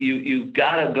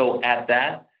to go at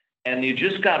that, and you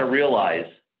just got to realize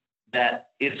that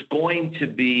it's going to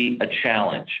be a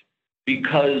challenge,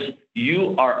 because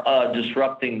you are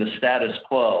disrupting the status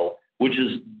quo, which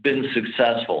has been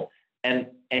successful, and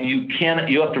you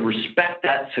have to respect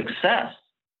that success.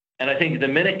 And I think the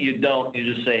minute you don't,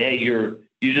 you just say, hey, you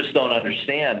just don't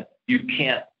understand. You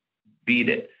can't beat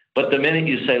it. But the minute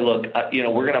you say, look, we're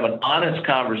going to have an honest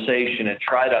conversation and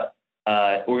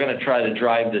we're going to try to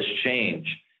drive this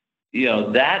change.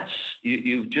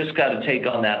 You've just got to take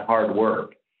on that hard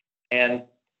work. And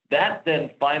that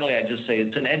then finally, I just say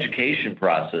it's an education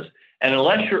process. And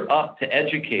unless you're up to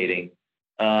educating,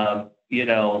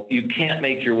 you can't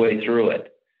make your way through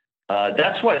it.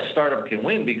 That's why a startup can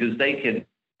win, because they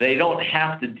don't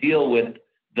have to deal with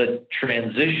the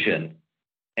transition.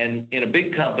 And in a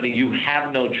big company, you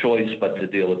have no choice but to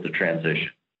deal with the transition.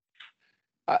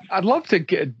 I'd love to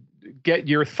get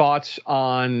your thoughts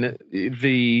on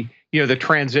the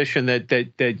transition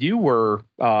that you were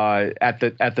at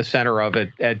the center of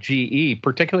it at GE,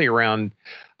 particularly around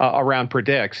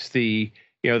Predix, the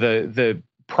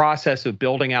process of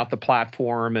building out the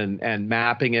platform and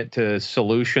mapping it to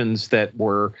solutions that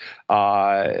were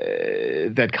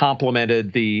that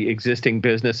complemented the existing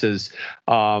businesses.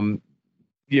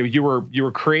 You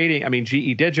were creating. I mean,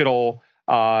 GE Digital,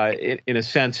 in a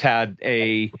sense, had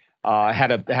a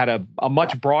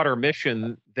much broader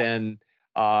mission than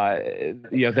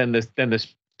the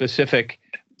specific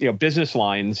business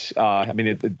lines. I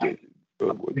mean,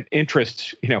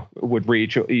 interests would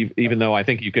reach, even though I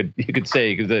think you could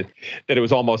say that it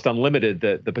was almost unlimited,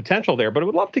 the potential there. But I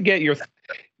would love to get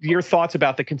your thoughts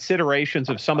about the considerations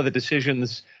of some of the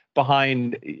decisions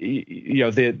behind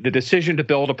the decision to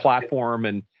build a platform,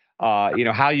 and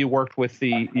how you worked with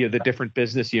the different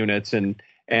business units, and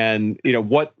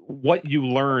what you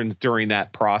learned during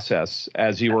that process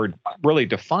as you were really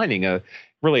defining a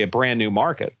brand new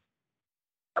market.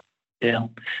 Yeah.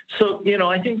 So,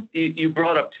 I think you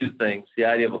brought up two things, the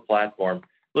idea of a platform.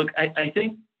 Look, I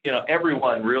think,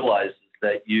 everyone realizes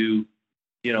that in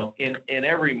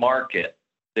every market,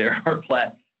 there are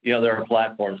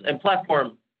platforms, and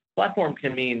platform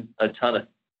can mean a ton of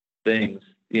things,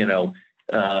 to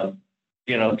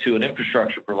an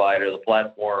infrastructure provider. The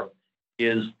platform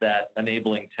is that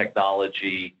enabling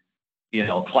technology,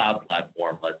 cloud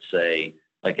platform, let's say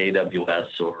like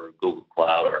AWS or Google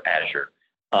Cloud or Azure.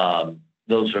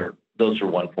 Those are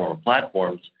one form of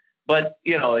platforms. But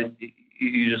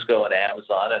you just go on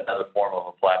Amazon. Another form of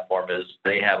a platform is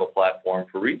they have a platform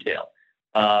for retail.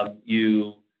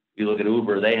 You look at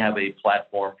Uber; they have a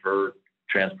platform for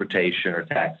transportation or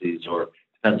taxis, or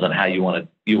depends on how you want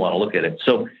to look at it.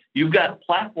 So you've got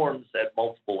platforms at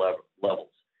multiple levels,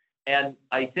 and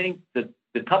I think that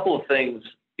the couple of things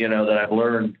that I've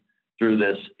learned through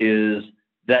this is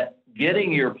that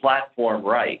getting your platform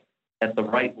right at the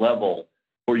right level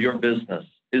for your business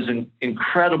is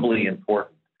incredibly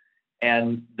important,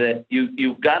 and that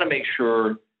you've got to make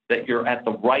sure that you're at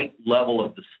the right level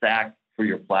of the stack for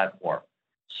your platform.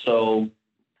 So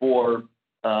for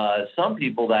some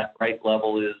people, that right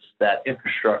level is that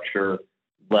infrastructure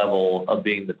level of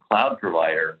being the cloud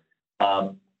provider.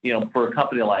 For a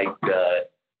company like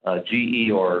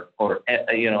GE or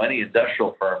any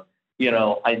industrial firm,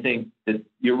 I think that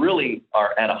you really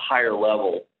are at a higher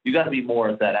level. You got to be more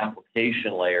at that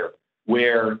application layer,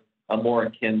 where more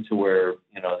akin to where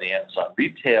the Amazon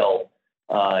retail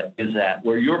is at,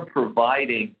 where you're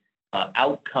providing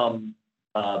outcome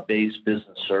based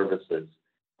business services.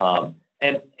 As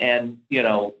I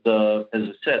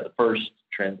said, the first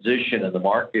transition in the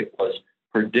market was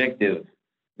predictive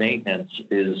maintenance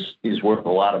is worth a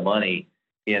lot of money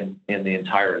in the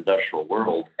entire industrial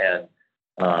world, and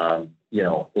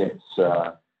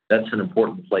that's an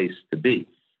important place to be.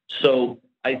 So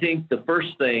I think the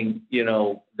first thing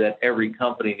that every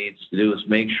company needs to do is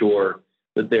make sure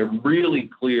that they're really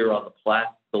clear on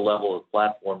the level of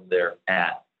platform they're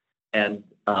at, and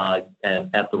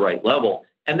at the right level.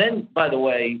 And then, by the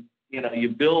way, you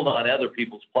build on other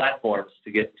people's platforms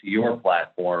to get to your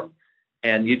platform,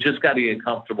 and you just got to get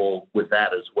comfortable with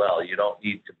that as well. You don't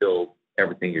need to build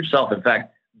everything yourself. In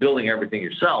fact, building everything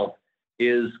yourself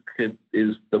is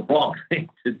the wrong thing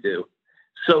to do.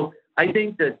 So I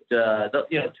think that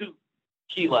two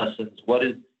key lessons. What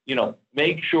is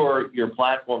make sure your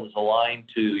platform is aligned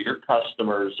to your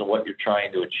customers and what you're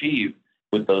trying to achieve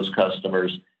with those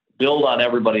customers. Build on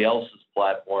everybody else's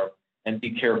platform, and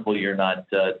be careful you're not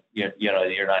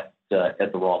you're not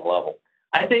at the wrong level.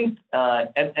 I think I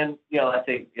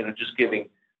think just giving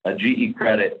GE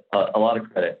credit, a lot of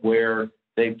credit, where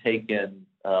they've taken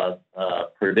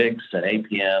Predix and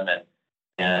APM,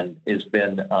 and it's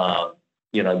been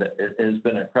it has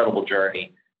been an incredible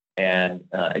journey. And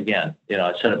again,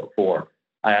 I said it before,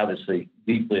 I obviously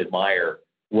deeply admire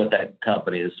what that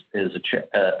company is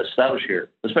established here,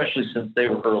 especially since they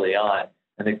were early on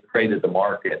and they created the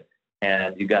market.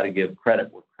 And you got to give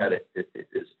credit where credit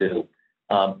is due.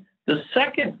 The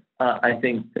second, I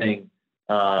think, thing,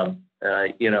 around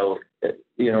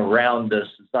this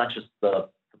is not just the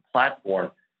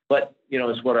platform, but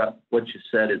is what you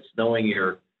said. It's knowing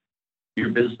your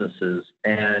businesses,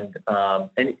 and so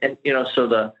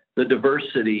the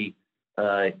diversity,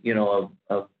 of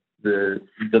the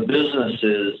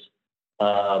businesses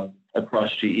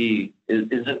across GE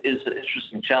is an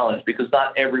interesting challenge, because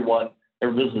not everyone,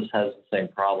 their business has the same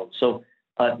problem. So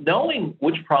knowing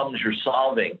which problems you're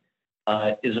solving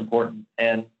is important.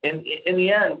 And in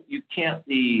the end, you can't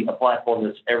be a platform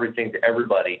that's everything to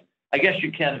everybody. I guess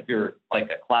you can if you're like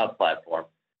a cloud platform,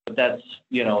 but that's,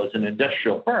 as an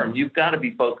industrial firm, you've got to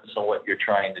be focused on what you're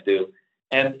trying to do.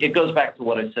 And it goes back to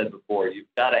what I said before.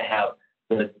 You've got to have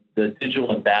the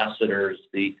digital ambassadors,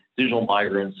 the digital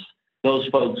migrants, those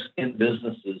folks in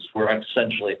businesses who are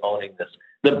essentially owning this.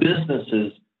 The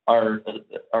businesses are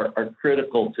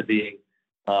critical to being,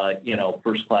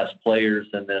 first-class players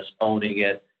in this, owning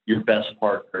it, your best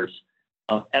partners.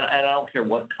 And I don't care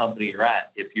what company you're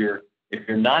at. If you're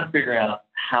not figuring out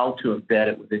how to embed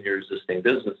it within your existing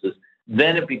businesses,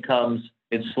 then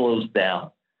it slows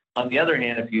down. On the other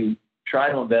hand, if you try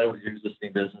to embed it with your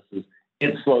existing businesses,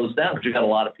 it slows down, because you've got a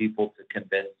lot of people to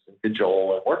convince and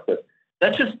cajole and work with.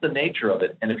 That's just the nature of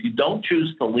it. And if you don't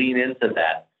choose to lean into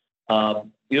that,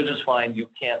 you'll just find you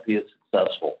can't be as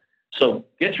successful. So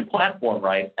get your platform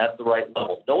right at the right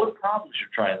level. Know what problems you're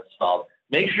trying to solve.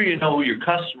 Make sure you know who your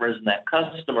customer is, and that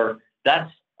customer,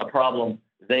 that's a problem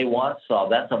they want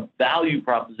solved. That's a value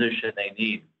proposition they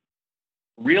need.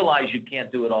 Realize you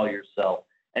can't do it all yourself,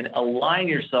 and align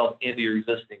yourself into your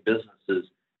existing businesses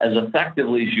as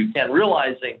effectively as you can,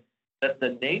 realizing that the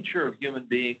nature of human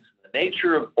beings, the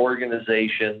nature of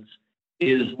organizations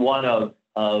is one of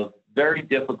very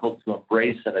difficult to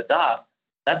embrace and adopt.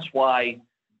 That's why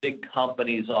big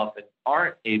companies often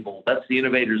aren't able. That's the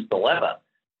innovator's dilemma.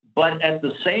 But at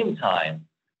the same time,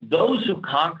 those who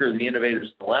conquer the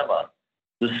innovator's dilemma,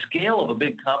 the scale of a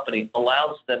big company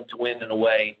allows them to win in a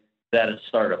way that a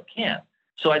startup can't.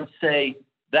 So I'd say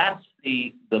that's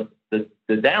the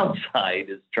downside,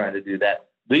 is trying to do that.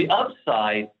 The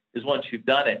upside is, once you've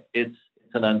done it, it's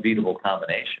an unbeatable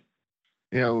combination.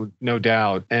 No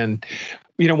doubt. And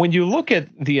when you look at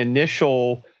the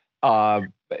initial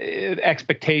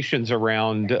expectations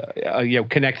around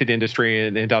connected industry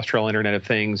and industrial Internet of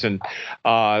Things, and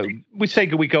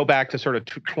we go back to sort of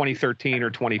 2013 or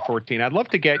 2014. I'd love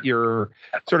to get your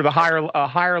sort of a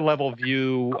higher level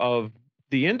view of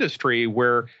the industry,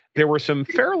 where there were some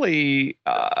fairly,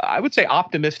 I would say,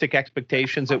 optimistic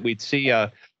expectations that we'd see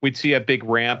a big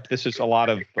ramp. This is a lot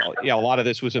of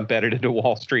this was embedded into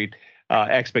Wall Street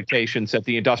expectations that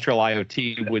the industrial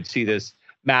IoT would see this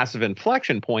massive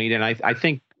inflection point, and I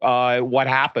think what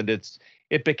happened,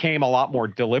 it became a lot more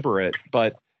deliberate.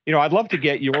 But I'd love to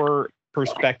get your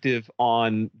perspective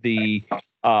on the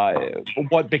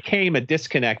what became a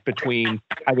disconnect between,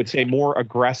 I would say, more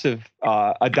aggressive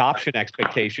adoption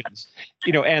expectations,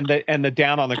 and the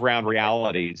down on the ground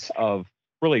realities of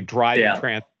really driving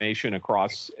transformation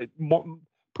across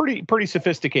pretty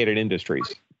sophisticated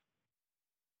industries.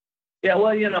 Yeah,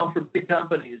 well, for big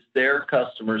companies, their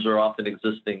customers are often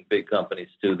existing big companies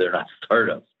too. They're not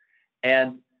startups.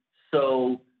 And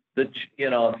so,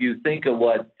 if you think of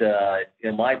what,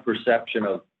 in my perception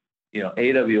of,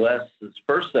 AWS's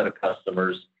first set of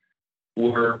customers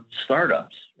were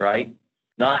startups, right?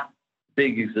 Not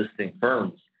big existing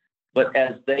firms. But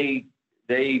as they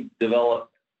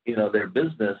developed, their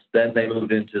business, then they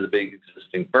moved into the big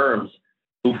existing firms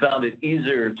who found it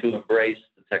easier to embrace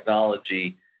the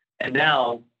technology. And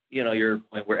now, you're at a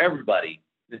point where everybody,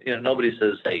 nobody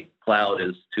says, hey, cloud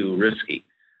is too risky.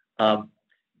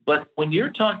 But when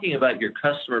you're talking about your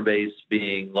customer base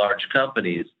being large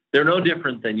companies, they're no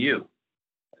different than you.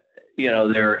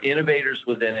 There are innovators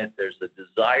within it. There's a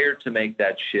desire to make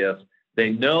that shift.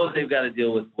 They know they've got to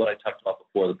deal with what I talked about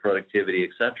before, the productivity, et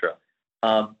cetera.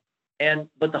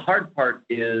 But the hard part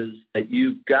is that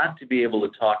you've got to be able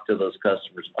to talk to those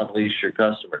customers, unleash your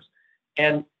customers.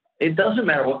 And it doesn't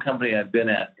matter what company I've been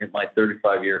at in my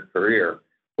 35-year career.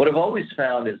 What I've always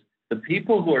found is the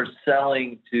people who are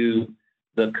selling to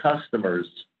the customers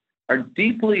are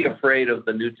deeply afraid of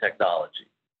the new technology.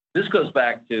 This goes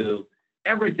back to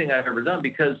everything I've ever done,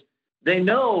 because they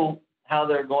know how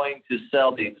they're going to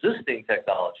sell the existing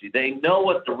technology. They know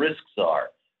what the risks are.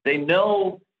 They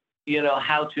know,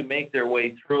 how to make their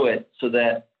way through it so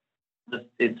that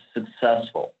it's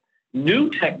successful. New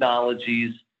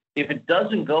technologies, if it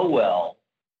doesn't go well,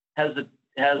 has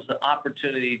the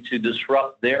opportunity to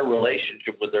disrupt their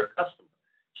relationship with their customer.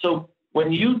 So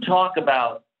when you talk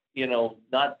about,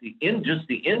 not just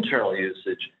the internal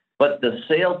usage, but the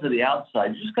sale to the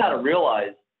outside, you just got to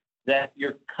realize that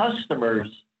your customers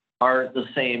are the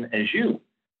same as you.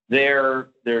 There's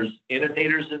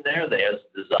innovators in there. There's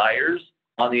desires.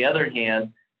 On the other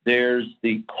hand, there's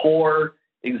the core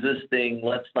existing,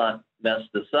 let's not mess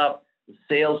this up. The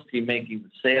sales team making the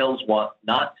sales want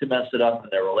not to mess it up in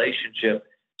their relationship.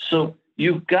 So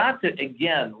you've got to,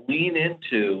 again, lean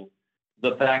into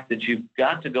the fact that you've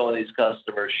got to go to these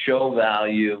customers, show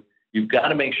value. You've got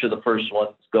to make sure the first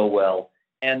ones go well.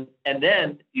 And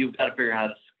then you've got to figure out how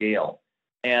to scale.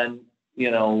 And,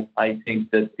 I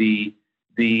think that the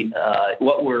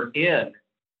what we're in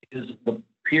is the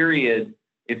period,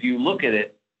 if you look at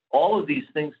it, all of these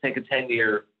things take a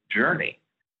 10-year journey.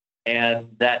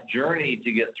 And that journey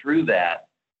to get through that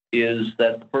is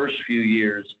that the first few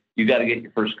years, you got to get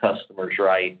your first customers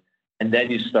right. And then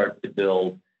you start to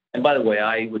build. And by the way,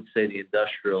 I would say the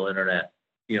industrial internet,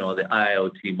 the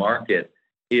IoT market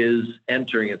is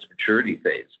entering its maturity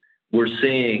phase. We're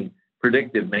seeing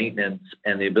predictive maintenance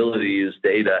and the ability to use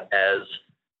data as,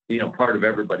 part of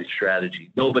everybody's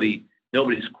strategy. Nobody's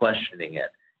questioning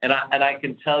it. And I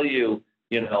can tell you,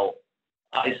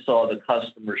 I saw the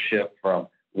customer shift from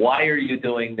why are you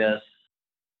doing this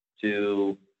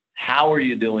to how are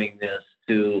you doing this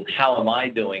to how am I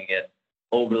doing it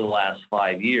over the last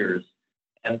 5 years.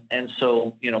 And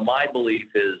so, my belief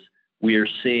is we are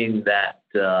seeing that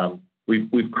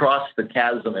we've crossed the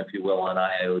chasm, if you will, on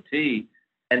IoT,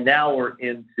 and now we're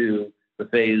into the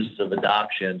phase of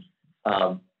adoption.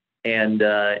 And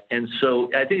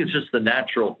so I think it's just the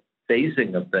natural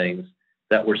phasing of things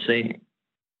that we're seeing.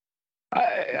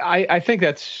 I think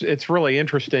it's really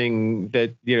interesting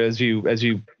that, as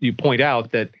you point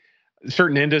out, that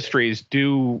certain industries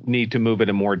do need to move at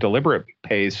a more deliberate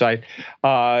pace. I'd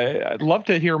love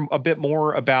to hear a bit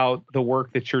more about the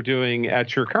work that you're doing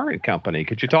at your current company.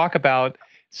 Could you talk about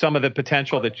some of the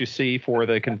potential that you see for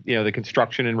the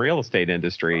construction and real estate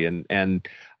industry and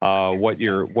what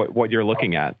you're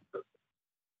looking at?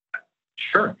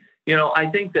 Sure. I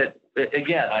think that,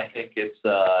 again,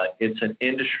 it's an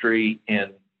industry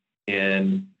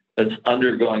that's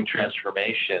undergoing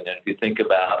transformation. And if you think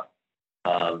about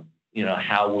how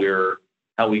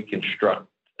we construct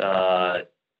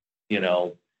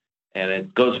and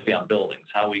it goes beyond buildings,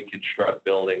 how we construct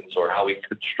buildings or how we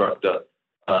construct a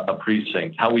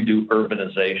precinct, how we do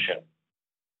urbanization.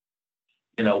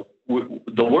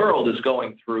 The world is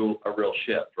going through a real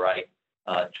shift, right?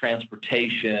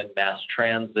 Transportation, mass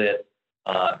transit,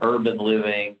 urban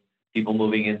living, people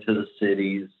moving into the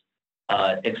cities,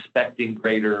 expecting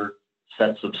greater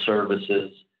sets of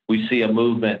services. We see a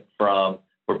movement for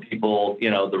people, the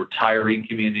retiree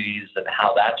communities and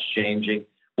how that's changing.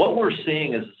 What we're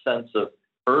seeing is a sense of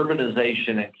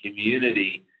urbanization and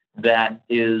community that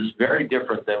is very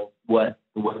different than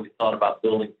the way we thought about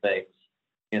building things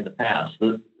in the past.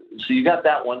 So you got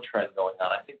that one trend going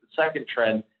on. I think the second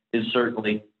trend is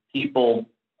certainly people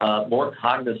more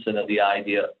cognizant of the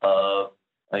idea of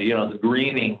the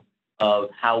greening of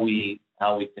how we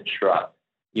construct,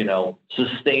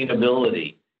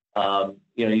 sustainability.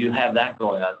 You have that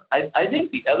going on. I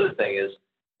think the other thing is,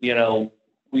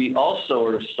 we also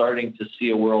are starting to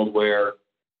see a world where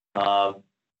the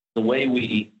way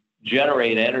we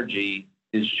generate energy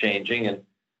is changing, and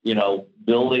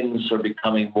buildings are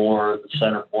becoming more the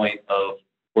center point of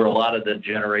where a lot of the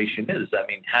generation is. I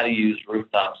mean, how to use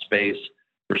rooftop space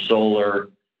for solar,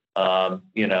 and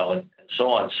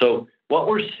so on. So what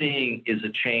we're seeing is a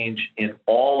change in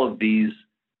all of these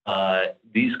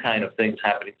kind of things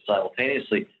happening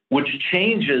simultaneously, which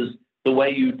changes the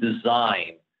way you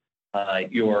design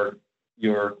your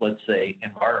let's say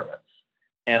environments.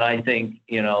 And I think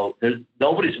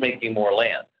nobody's making more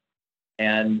land,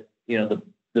 and the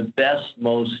best,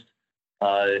 most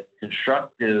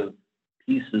constructive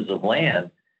pieces of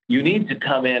land, you need to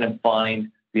come in and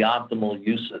find the optimal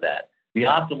use of that, the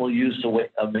optimal use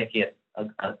of making it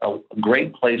a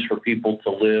great place for people to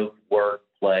live, work,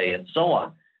 play, and so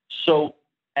on. So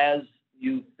as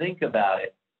you think about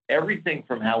it, everything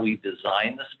from how we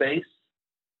design the space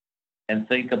and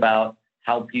think about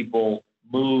how people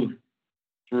move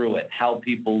through it, how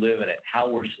people live in it, how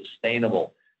we're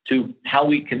sustainable, to how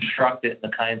we construct it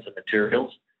and the kinds of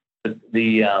materials.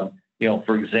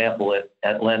 For example,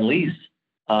 at Lend-Lease,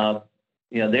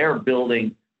 they're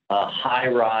building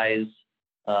high-rise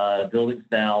buildings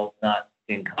now, not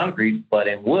in concrete, but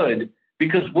in wood,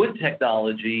 because wood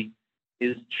technology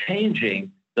is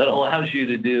changing that allows you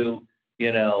to do,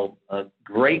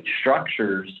 great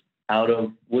structures out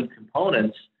of wood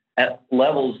components at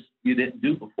levels you didn't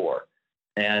do before.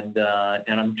 And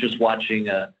I'm just watching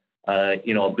a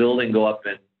building go up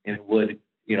in wood,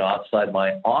 outside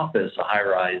my office, a high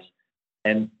rise,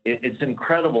 and it's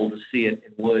incredible to see it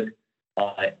in wood,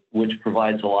 which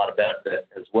provides a lot of benefit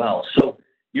as well. So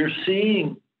you're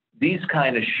seeing these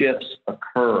kind of shifts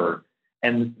occur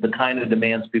and the kind of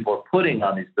demands people are putting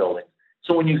on these buildings.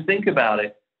 So when you think about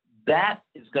it, that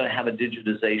is going to have a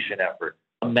digitization effort,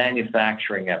 a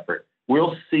manufacturing effort.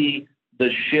 We'll see the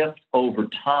shift over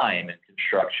time in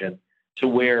construction to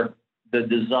where the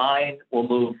design will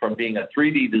move from being a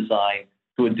 3D design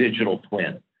to a digital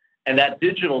twin. And that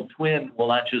digital twin will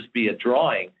not just be a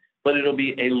drawing, but it'll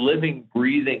be a living,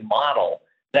 breathing model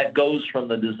that goes from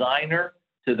the designer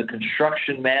to the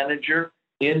construction manager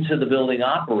into the building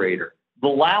operator,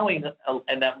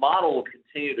 and that model will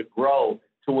continue to grow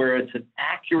to where it's an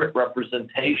accurate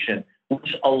representation,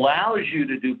 which allows you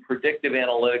to do predictive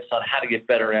analytics on how to get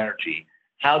better energy,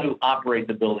 how to operate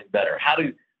the building better, how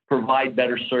to provide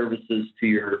better services to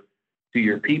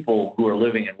your people who are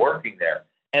living and working there.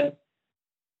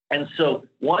 And so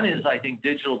one is, I think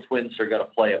digital twins are going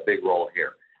to play a big role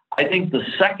here. I think the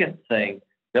second thing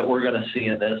that we're going to see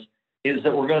in this is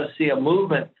that we're going to see a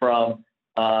movement from,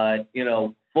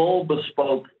 full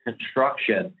bespoke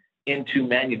construction into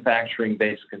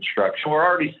manufacturing-based construction. We're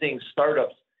already seeing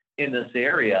startups in this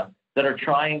area that are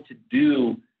trying to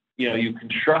do, you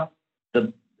construct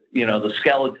the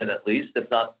skeleton at least,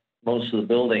 if not most of the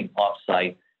building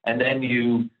off-site, and then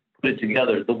you put it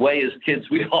together. The way as kids,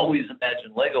 we always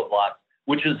imagine Lego blocks,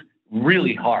 which is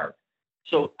really hard.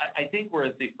 So I think we're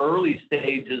at the early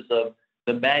stages of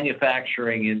the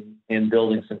manufacturing in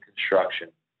buildings and construction.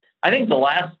 I think the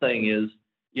last thing is,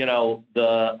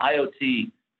 the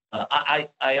IoT. I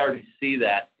already see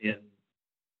that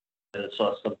I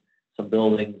saw some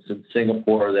buildings in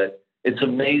Singapore that it's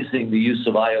amazing the use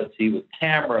of IoT with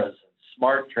cameras and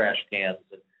smart trash cans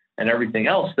and everything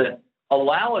else that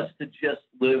allow us to just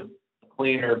live a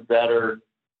cleaner, better,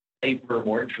 safer,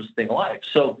 more interesting life.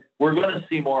 So we're going to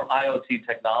see more IoT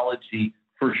technology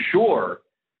for sure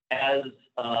as,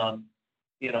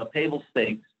 table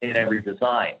stakes in every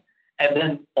design. And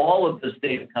then all of this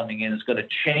data coming in is going to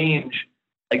change,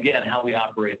 again, how we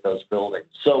operate those buildings.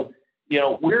 So,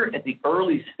 we're at the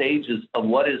early stages of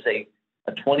what is a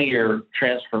 20-year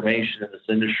transformation in this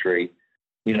industry.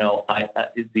 what I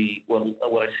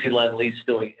see Lend-Lease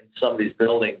doing in some of these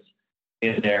buildings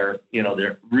in their,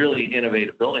 they're really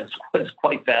innovative buildings. It's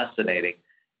quite fascinating.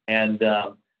 And,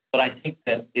 but I think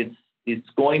that it's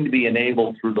going to be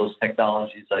enabled through those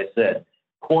technologies I said.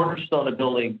 Cornerstone of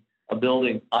building a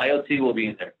building, IoT will be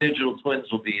in there, digital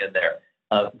twins will be in there,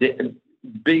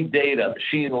 big data,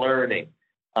 machine learning.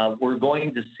 We're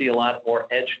going to see a lot more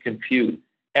edge compute,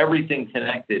 everything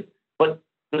connected. But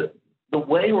the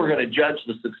way we're going to judge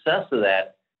the success of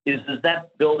that is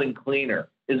that building cleaner?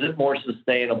 Is it more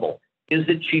sustainable? Is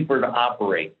it cheaper to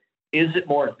operate? Is it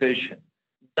more efficient?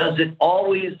 Does it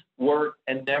always work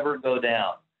and never go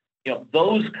down?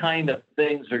 Those kind of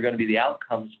things are going to be the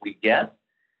outcomes we get,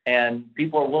 and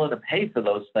people are willing to pay for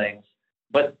those things.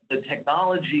 But the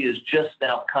technology is just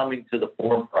now coming to the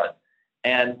forefront,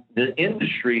 and the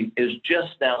industry is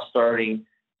just now starting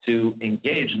to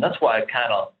engage, and that's why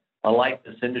I like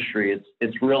this industry.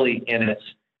 It's really in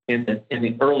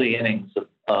the early innings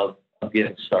of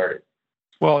getting started.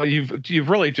 Well, you've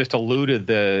really just alluded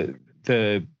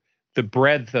the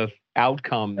breadth of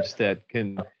outcomes that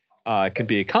can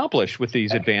be accomplished with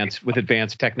these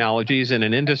advanced technologies in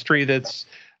an industry that's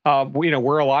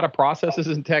where a lot of processes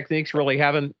and techniques really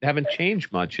haven't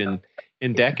changed much in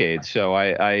decades. So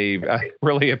I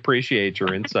really appreciate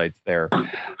your insights there.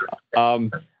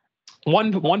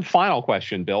 One final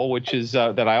question, Bill, which is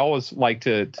that I always like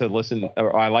to listen,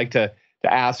 or I like to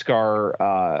ask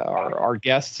our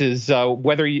guests, is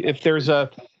whether if there's a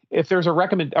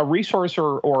resource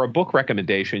or a book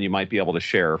recommendation you might be able to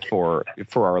share for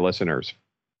our listeners.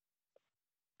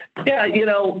 Yeah,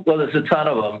 well, there's a ton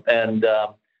of them, and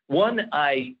one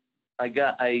I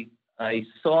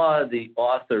saw the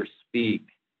author speak,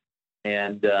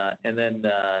 and then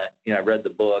I read the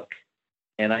book,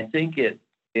 and I think it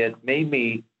made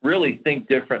me really think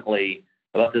differently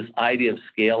about this idea of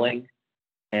scaling,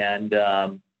 and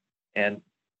the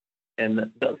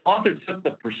author took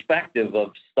the perspective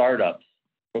of startups,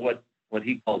 or what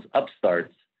he calls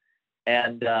upstarts,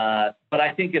 and but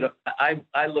I think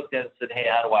I looked at it and said, hey,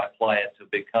 how do I apply it to a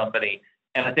big company?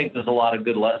 And I think there's a lot of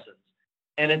good lessons,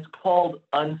 and it's called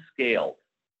Unscaled,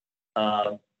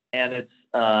 and it's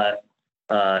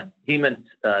Hemant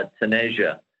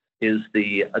Taneja is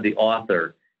the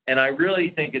author. And I really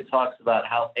think it talks about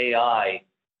how AI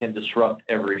can disrupt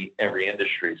every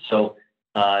industry. So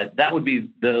that would be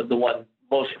the one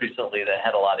most recently that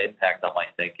had a lot of impact on my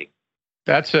thinking.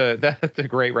 That's a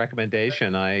great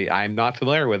recommendation. I'm not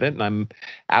familiar with it, and I'm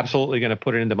absolutely going to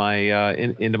put it into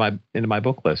my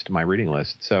book list, my reading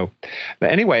list. So,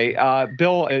 but anyway,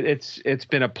 Bill, it's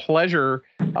been a pleasure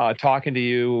talking to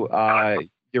you.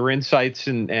 Your insights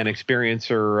and experience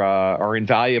are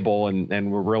invaluable,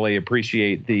 and we really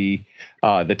appreciate the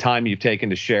time you've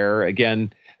taken to share.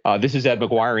 Again, this is Ed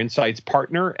McGuire, Insights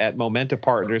Partner at Momenta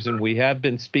Partners, and we have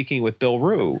been speaking with Bill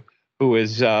Ruh, who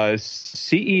is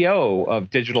CEO of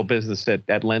digital business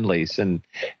at Lend-Lease. And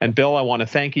Bill, I want to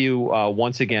thank you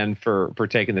once again for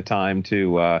taking the time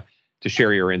to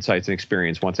share your insights and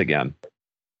experience once again.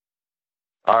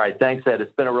 All right, thanks, Ed.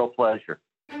 It's been a real pleasure.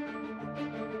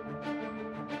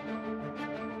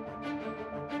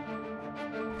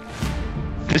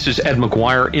 This is Ed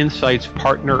McGuire, Insights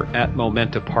Partner at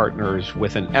Momenta Partners,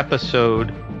 with an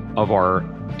episode of our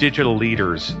Digital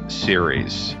Leaders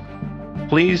series.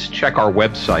 Please check our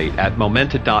website at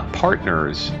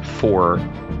momenta.partners for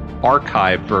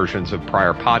archived versions of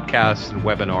prior podcasts and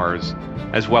webinars,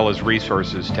 as well as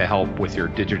resources to help with your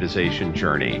digitization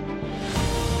journey.